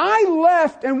said, I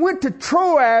left and went to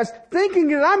Troas thinking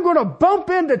that I'm going to bump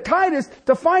into Titus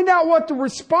to find out what the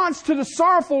response to the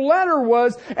sorrowful letter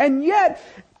was. And yet,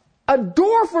 a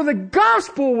door for the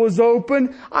gospel was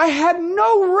open. I had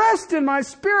no rest in my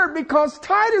spirit because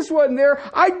Titus wasn't there.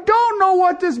 I don't know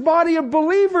what this body of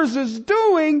believers is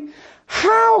doing.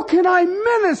 How can I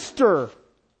minister?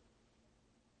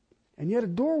 And yet a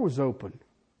door was open.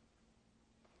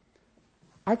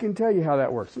 I can tell you how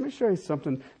that works. Let me show you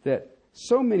something that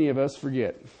so many of us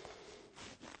forget.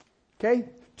 Okay?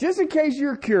 Just in case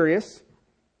you're curious.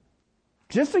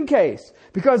 Just in case.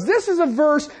 Because this is a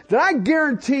verse that I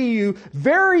guarantee you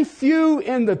very few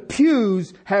in the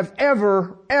pews have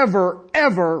ever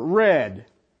read.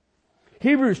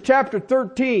 Hebrews chapter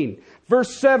 13,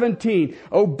 verse 17.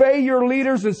 Obey your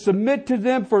leaders and submit to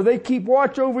them, for they keep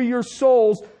watch over your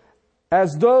souls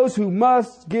as those who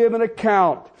must give an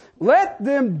account. Let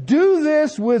them do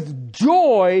this with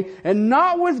joy and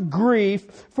not with grief,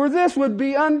 for this would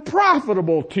be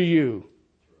unprofitable to you.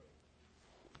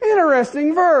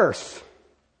 Interesting verse.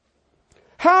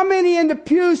 How many in the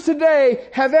pews today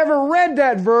have ever read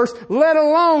that verse, let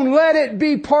alone let it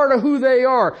be part of who they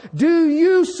are? Do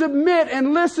you submit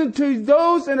and listen to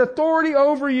those in authority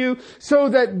over you so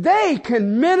that they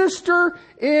can minister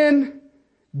in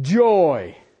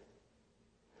joy?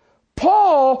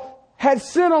 Paul had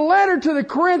sent a letter to the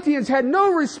Corinthians, had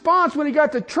no response when he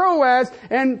got to Troas,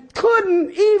 and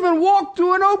couldn't even walk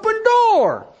through an open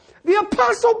door. The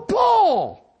Apostle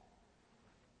Paul.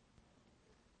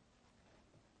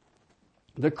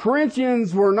 The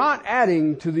Corinthians were not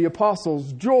adding to the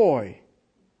apostles' joy.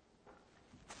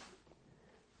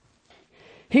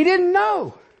 He didn't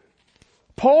know.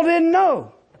 Paul didn't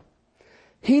know.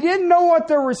 He didn't know what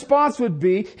their response would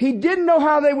be. He didn't know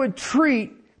how they would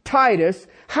treat Titus.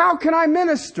 How can I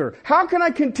minister? How can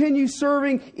I continue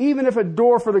serving even if a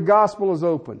door for the gospel is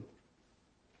open?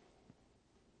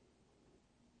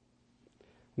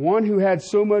 One who had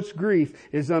so much grief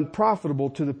is unprofitable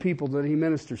to the people that he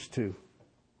ministers to.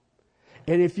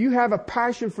 And if you have a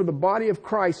passion for the body of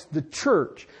Christ, the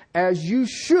church, as you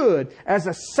should, as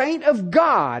a saint of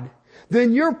God,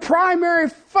 then your primary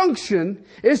function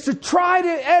is to try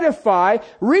to edify,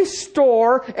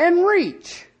 restore, and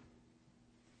reach.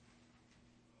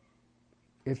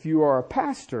 If you are a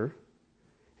pastor,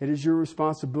 it is your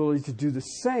responsibility to do the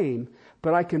same.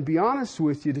 But I can be honest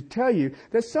with you to tell you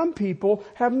that some people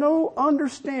have no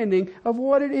understanding of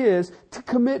what it is to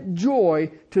commit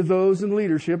joy to those in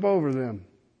leadership over them.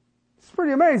 It's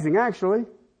pretty amazing, actually.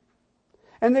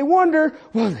 And they wonder,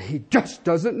 well, he just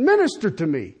doesn't minister to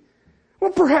me. Well,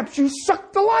 perhaps you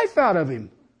sucked the life out of him.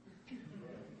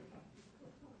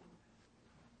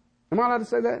 Am I allowed to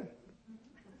say that?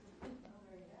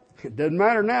 It doesn't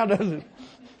matter now, does it?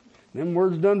 Them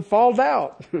words done falled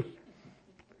out.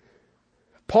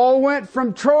 Paul went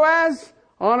from Troas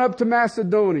on up to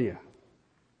Macedonia.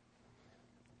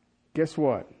 Guess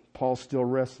what? Paul's still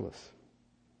restless.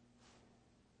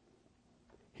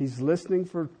 He's listening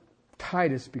for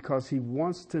Titus because he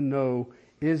wants to know,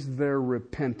 is there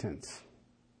repentance?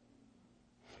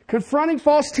 Confronting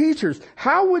false teachers.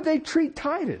 How would they treat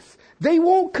Titus? They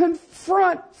won't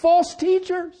confront false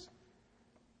teachers.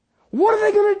 What are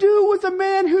they going to do with a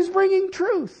man who's bringing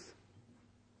truth?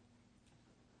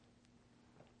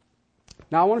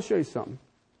 Now I want to show you something.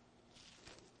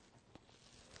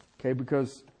 Okay,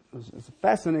 because it's a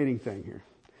fascinating thing here.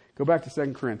 Go back to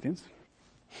 2 Corinthians.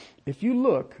 If you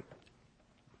look,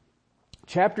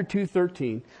 chapter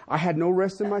 2:13, I had no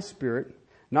rest in my spirit,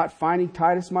 not finding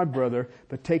Titus my brother,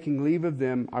 but taking leave of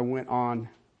them, I went on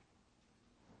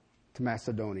to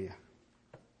Macedonia.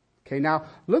 Okay, now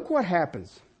look what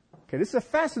happens. Okay, this is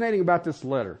fascinating about this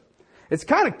letter. It's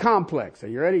kind of complex. Are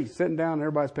you ready? Sitting down,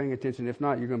 everybody's paying attention. If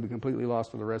not, you're going to be completely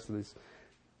lost for the rest of these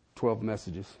 12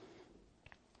 messages.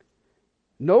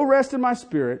 No rest in my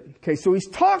spirit. Okay, so he's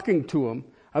talking to him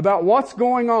about what's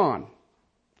going on.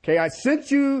 Okay, I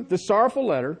sent you the sorrowful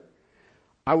letter.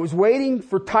 I was waiting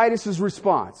for Titus's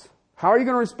response. How are you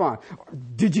going to respond?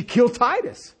 Did you kill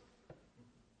Titus?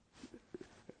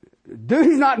 Dude,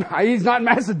 he's not in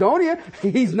Macedonia.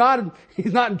 He's not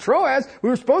in Troas.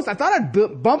 I thought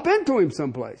I'd bump into him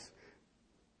someplace.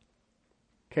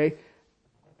 Okay.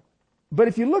 But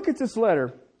if you look at this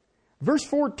letter, verse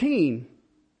 14,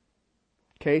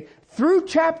 okay, through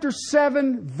chapter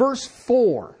 7, verse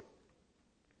 4,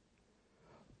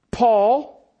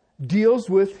 Paul deals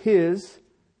with his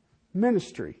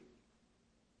ministry.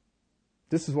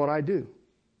 This is what I do.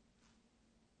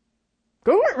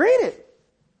 Go read it.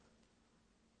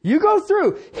 You go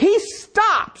through. He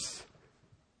stops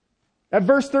at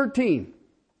verse 13.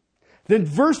 Then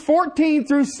verse 14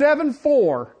 through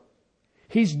 7:4,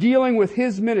 he's dealing with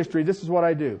his ministry. This is what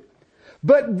I do.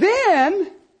 But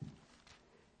then,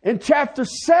 in chapter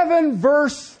 7,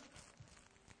 verse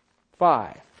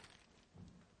 5,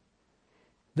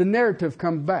 the narrative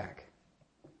comes back.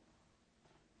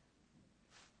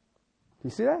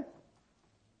 You see that?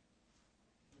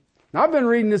 Now, I've been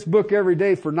reading this book every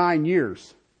day for 9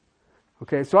 years.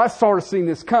 Okay, so I've sort of seen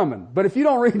this coming. But if you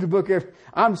don't read the book,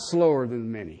 I'm slower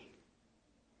than many.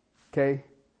 Okay?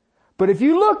 But if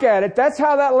you look at it, that's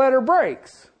how that letter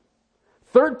breaks.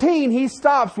 13, he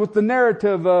stops with the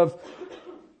narrative of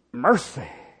mercy.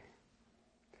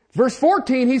 Verse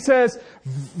 14, he says,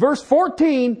 verse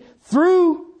 14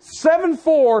 through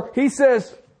 7:4, he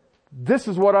says, this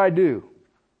is what I do.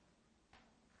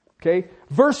 Okay?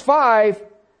 Verse 5,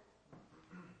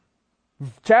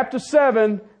 chapter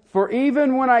 7, for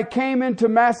even when I came into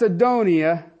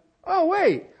Macedonia... Oh,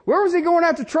 wait. Where was he going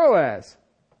after Troas?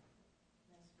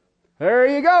 There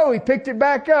you go. He picked it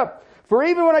back up. For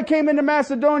even when I came into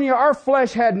Macedonia, our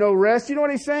flesh had no rest. You know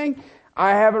what he's saying?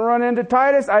 I haven't run into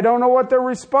Titus. I don't know what their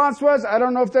response was. I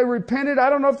don't know if they repented. I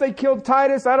don't know if they killed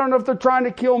Titus. I don't know if they're trying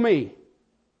to kill me.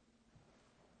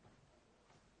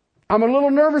 I'm a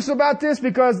little nervous about this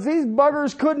because these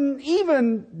buggers couldn't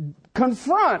even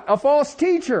confront a false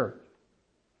teacher.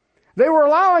 They were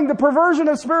allowing the perversion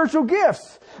of spiritual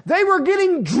gifts. They were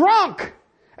getting drunk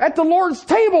at the Lord's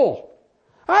table.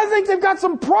 I think they've got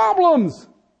some problems.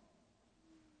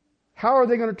 How are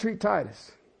they going to treat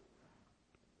Titus?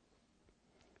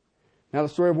 Now the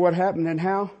story of what happened and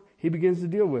how he begins to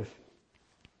deal with.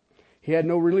 He had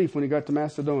no relief when he got to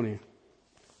Macedonia.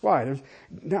 Why?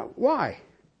 Why?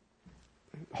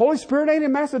 Holy Spirit ain't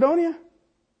in Macedonia?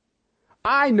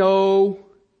 I know.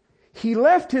 He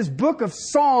left his book of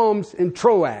Psalms in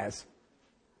Troas.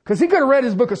 Because he could have read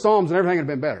his book of Psalms and everything would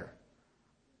have been better.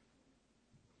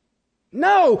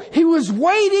 No, he was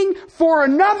waiting for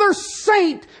another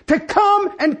saint to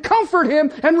come and comfort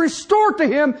him and restore to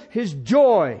him his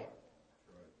joy.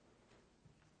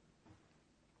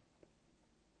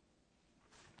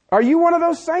 Are you one of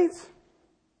those saints?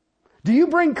 Do you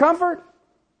bring comfort?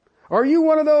 Or are you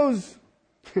one of those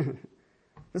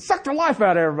that suck the life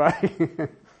out of everybody?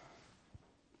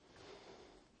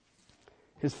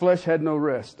 His flesh had no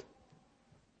rest.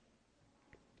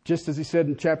 Just as he said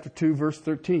in chapter 2, verse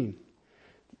 13.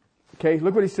 Okay,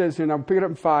 look what he says here. Now pick it up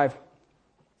in 5.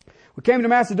 We came to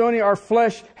Macedonia, our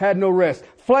flesh had no rest.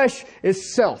 Flesh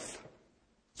is self.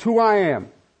 It's who I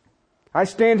am. I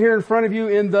stand here in front of you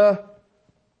in the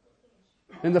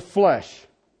flesh.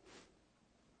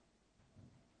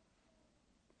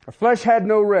 Our flesh had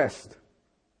no rest.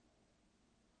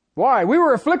 Why? We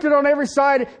were afflicted on every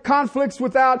side, conflicts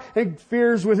without and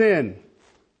fears within.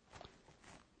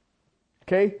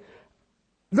 Okay?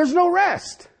 There's no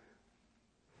rest.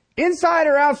 Inside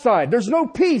or outside. There's no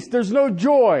peace. There's no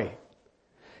joy.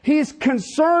 He's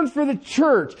concerned for the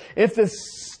church.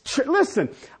 Listen,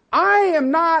 I am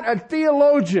not a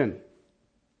theologian.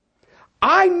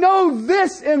 I know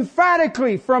this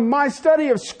emphatically from my study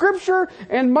of Scripture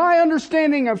and my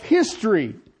understanding of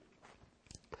history.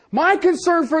 My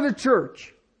concern for the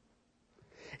church.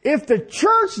 If the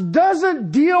church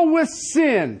doesn't deal with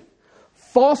sin,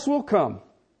 false will come.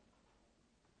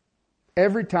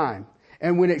 Every time.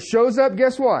 And when it shows up,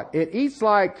 guess what? It eats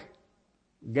like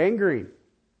gangrene.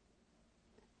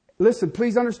 Listen,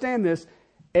 please understand this.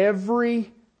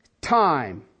 Every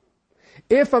time.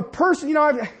 If a person,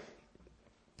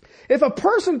 if a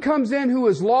person comes in who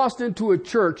is lost into a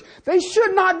church, they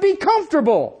should not be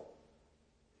comfortable.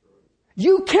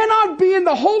 You cannot be in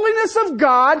the holiness of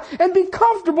God and be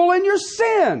comfortable in your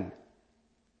sin.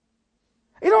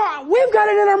 We've got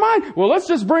it in our mind. Well, let's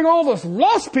just bring all those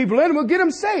lost people in and we'll get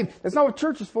them saved. That's not what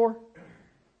church is for.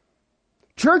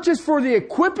 Church is for the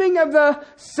equipping of the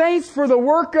saints for the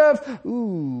work of,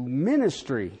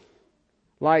 ministry.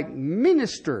 Like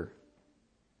minister.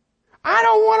 I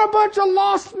don't want a bunch of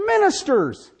lost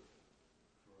ministers.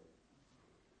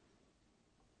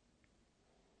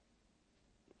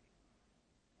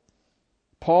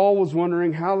 Paul was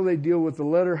wondering, how do they deal with the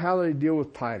letter? How do they deal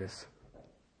with Titus?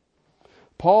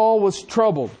 Paul was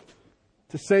troubled,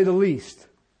 to say the least.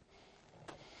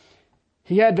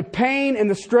 He had the pain and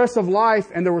the stress of life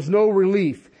and there was no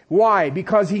relief. Why?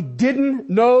 Because he didn't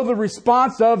know the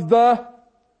response of the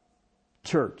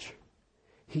church.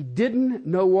 He didn't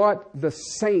know what the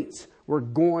saints were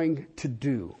going to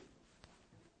do.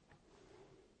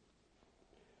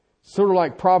 Sort of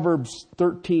like Proverbs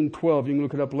 13:12. You can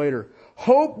look it up later.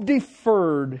 Hope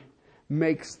deferred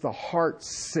makes the heart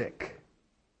sick.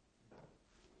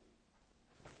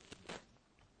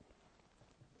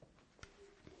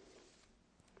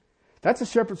 That's a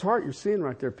shepherd's heart you're seeing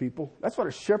right there, people. That's what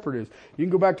a shepherd is. You can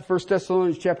go back to 1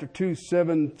 Thessalonians chapter 2,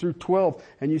 7 through 12,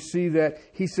 and you see that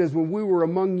he says, when we were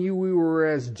among you, we were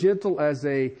as gentle as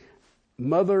a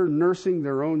mother nursing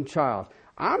their own child.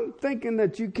 I'm thinking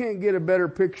that you can't get a better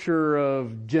picture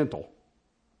of gentle.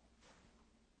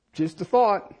 Just a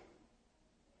thought.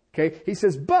 Okay, he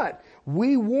says, but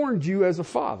we warned you as a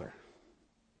father.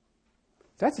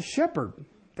 That's a shepherd.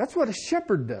 That's what a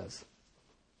shepherd does.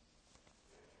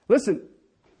 Listen,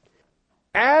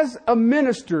 as a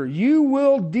minister, you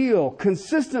will deal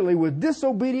consistently with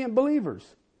disobedient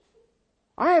believers.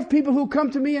 I have people who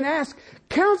come to me and ask,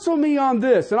 counsel me on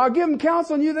this. And I'll give them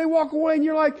counsel and they walk away and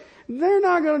you're like, they're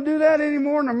not going to do that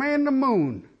anymore than a man in the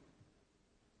moon.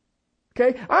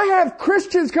 Okay? I have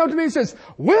Christians come to me and says,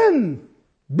 when,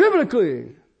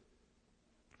 biblically,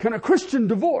 can a Christian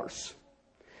divorce?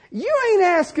 You ain't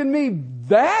asking me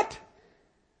that.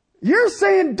 You're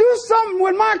saying, do something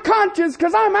with my conscience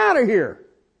because I'm out of here.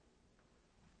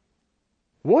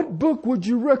 What book would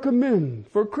you recommend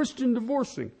for Christian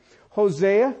divorcing?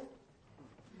 Hosea?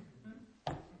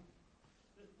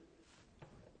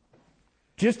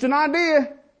 Just an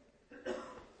idea.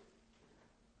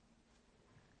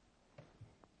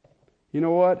 You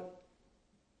know what?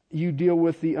 You deal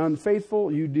with the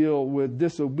unfaithful, you deal with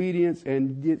disobedience,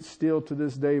 and it still to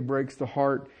this day breaks the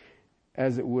heart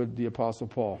as it would the Apostle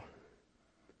Paul.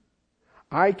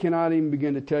 I cannot even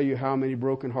begin to tell you how many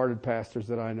broken-hearted pastors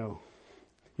that I know.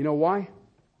 You know why?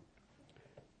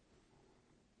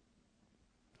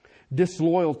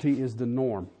 Disloyalty is the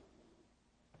norm.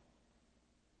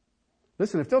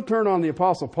 Listen, if they'll turn on the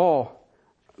Apostle Paul,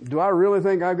 do I really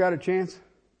think I've got a chance?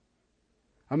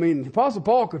 I mean, the Apostle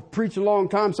Paul could preach a long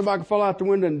time, somebody could fall out the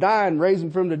window and die and raise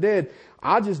him from the dead.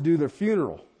 I'll just do their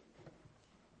funeral.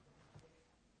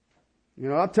 You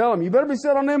know, I'll tell them, you better be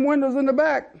set on them windows in the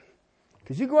back.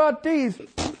 Because you go out these,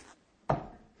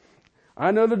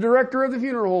 I know the director of the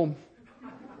funeral home.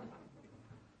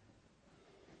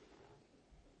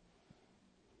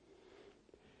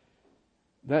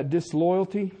 That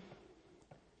disloyalty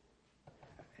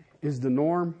is the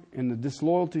norm, and the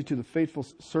disloyalty to the faithful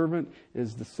servant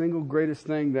is the single greatest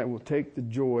thing that will take the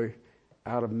joy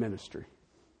out of ministry.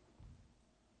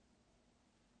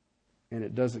 And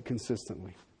it does it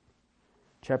consistently.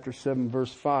 Chapter 7,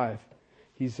 verse 5.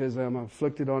 He says, I'm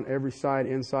afflicted on every side,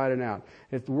 inside and out.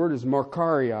 If the word is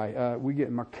markarii, we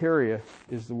get markaria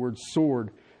is the word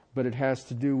sword, but it has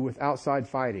to do with outside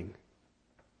fighting.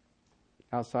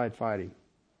 Outside fighting.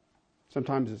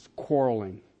 Sometimes it's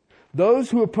quarreling. Those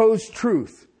who oppose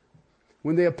truth,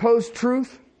 when they oppose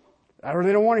truth, or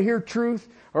they don't want to hear truth,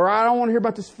 or I don't want to hear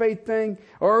about this faith thing,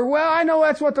 or, well, I know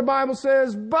that's what the Bible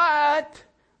says, but,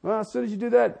 well, as soon as you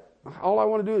do that, all I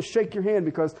want to do is shake your hand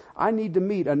because I need to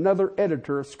meet another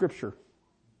editor of Scripture.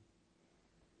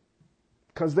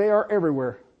 Because they are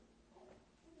everywhere.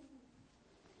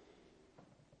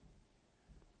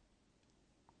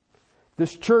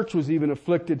 This church was even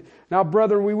afflicted. Now,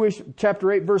 brethren, we wish,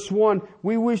 chapter 8, verse 1,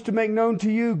 we wish to make known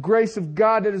to you grace of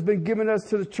God that has been given us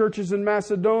to the churches in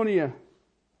Macedonia.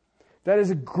 That is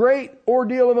a great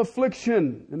ordeal of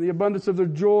affliction in the abundance of their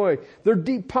joy. Their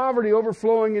deep poverty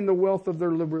overflowing in the wealth of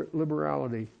their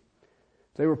liberality.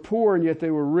 They were poor and yet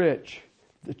they were rich.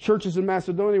 The churches in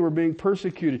Macedonia were being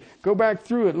persecuted. Go back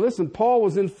through it. Listen, Paul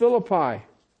was in Philippi.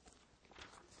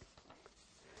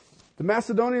 The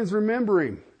Macedonians remember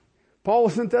him. Paul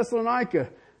was in Thessalonica.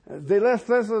 They left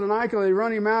Thessalonica. They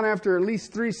run him out after at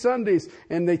least 3 Sundays.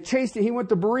 And they chased him. He went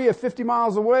to Berea 50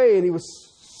 miles away. And he was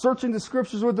searching the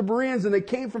Scriptures with the Bereans. And they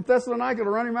came from Thessalonica to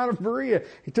run him out of Berea.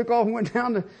 He took off and went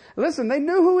down to... Listen, they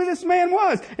knew who this man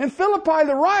was. In Philippi,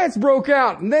 the riots broke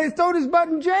out. And they threw his butt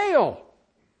in jail.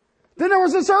 Then there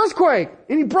was this earthquake.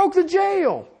 And he broke the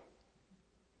jail.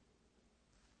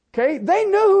 Okay? They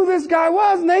knew who this guy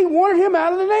was. And they wanted him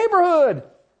out of the neighborhood.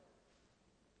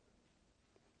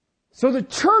 So the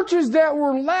churches that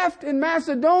were left in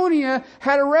Macedonia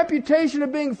had a reputation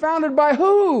of being founded by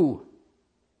who?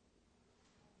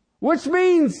 Which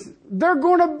means they're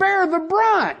going to bear the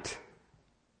brunt.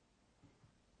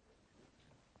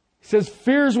 It says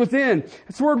fears within.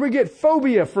 That's the word we get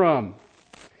phobia from.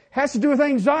 It has to do with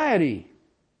anxiety.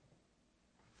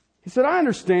 He said, I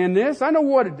understand this. I know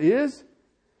what it is.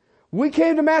 We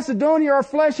came to Macedonia, our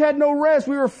flesh had no rest.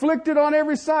 We were afflicted on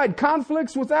every side,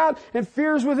 conflicts without and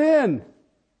fears within.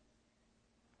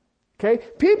 Okay?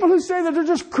 People who say that they're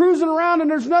just cruising around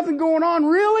and there's nothing going on,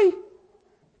 really?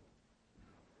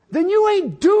 Then you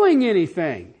ain't doing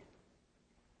anything.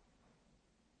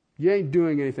 You ain't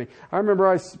doing anything. I remember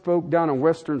I spoke down at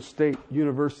Western State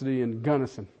University in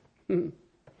Gunnison.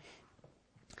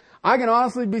 I can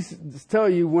honestly tell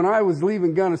you, when I was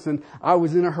leaving Gunnison, I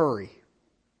was in a hurry.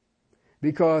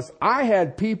 Because I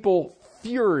had people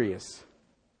furious.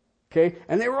 Okay?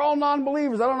 And they were all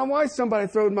non-believers. I don't know why somebody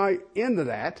threw my into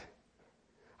that.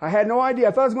 I had no idea.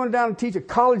 I thought I was going down and teach a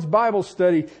college Bible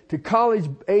study to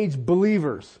college-age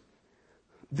believers.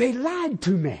 They lied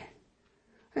to me.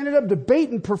 I ended up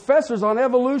debating professors on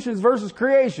evolution versus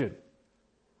creation.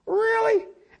 Really?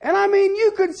 And I mean,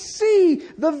 you could see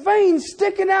the veins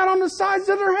sticking out on the sides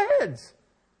of their heads.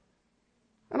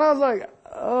 And I was like,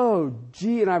 oh,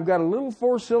 gee, and I've got a little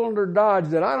 4-cylinder Dodge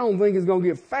that I don't think is going to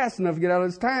get fast enough to get out of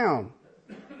this town.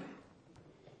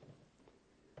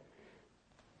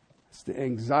 It's the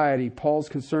anxiety. Paul's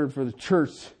concerned for the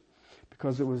church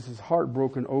because it was his heart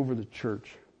broken over the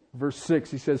church. Verse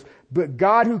 6, he says, but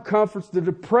God who comforts the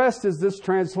depressed is this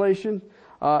translation.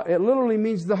 It literally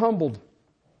means the humbled.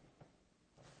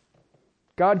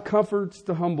 God comforts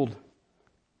the humbled.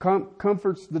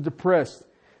 Comforts the depressed.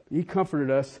 He comforted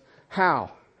us.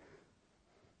 How?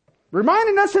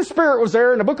 reminding us His Spirit was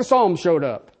there and the book of Psalms showed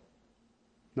up.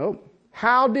 Nope.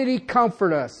 How did He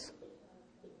comfort us?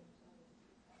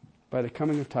 By the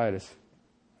coming of Titus.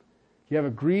 You have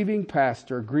a grieving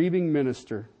pastor, a grieving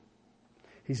minister.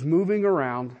 He's moving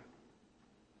around.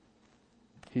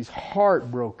 He's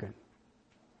heartbroken.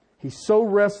 He's so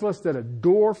restless that a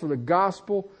door for the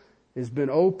gospel has been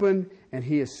opened, and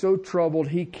he is so troubled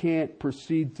he can't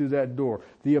proceed through that door.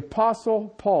 The Apostle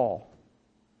Paul,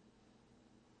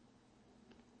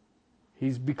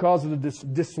 he's because of the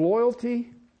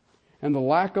disloyalty and the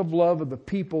lack of love of the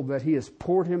people that he has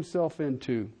poured himself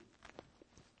into.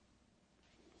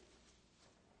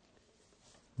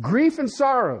 Grief and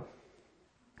sorrow.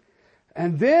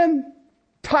 And then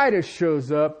Titus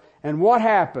shows up, and what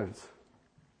happens?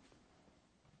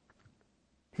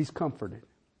 He's comforted.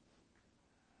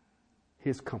 He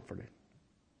is comforted.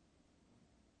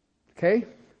 Okay?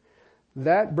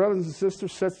 That, brothers and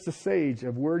sisters, sets the stage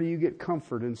of where do you get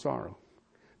comfort in sorrow.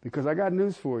 Because I got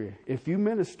news for you. If you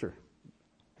minister,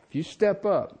 if you step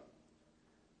up,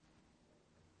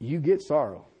 you get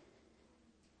sorrow.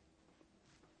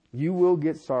 You will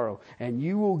get sorrow. And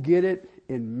you will get it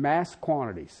in mass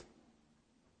quantities.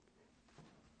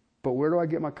 But where do I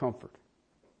get my comfort?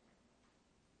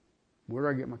 Where do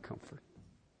I get my comfort?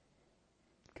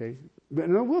 Okay? But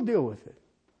no, we'll deal with it.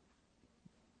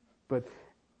 But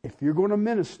if you're going to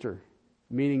minister,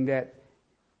 meaning that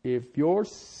if you're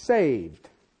saved,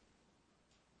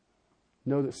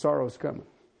 know that sorrow is coming.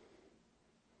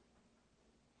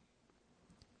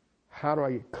 How do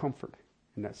I get comfort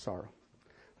in that sorrow?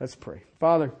 Let's pray.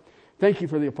 Father, thank you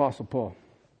for the Apostle Paul.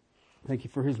 Thank you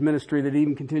for his ministry that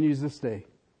even continues this day.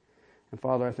 And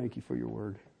Father, I thank you for your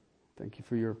word. Thank you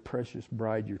for your precious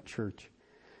bride, your church.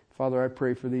 Father, I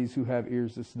pray for these who have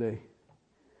ears this day.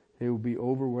 They will be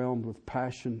overwhelmed with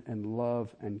passion and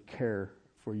love and care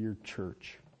for your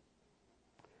church.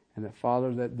 And that,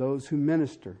 Father, that those who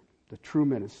minister, the true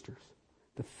ministers,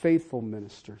 the faithful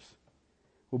ministers,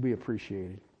 will be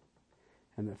appreciated.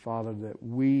 And that, Father, that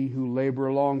we who labor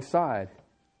alongside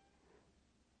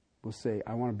will say,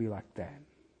 I want to be like that.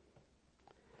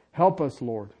 Help us,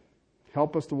 Lord.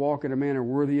 Help us to walk in a manner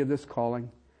worthy of this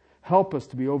calling. Help us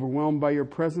to be overwhelmed by your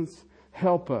presence.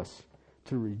 Help us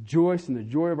to rejoice in the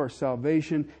joy of our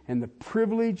salvation and the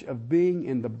privilege of being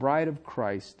in the bride of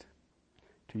Christ.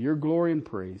 To your glory and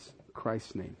praise, in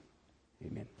Christ's name,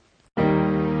 amen.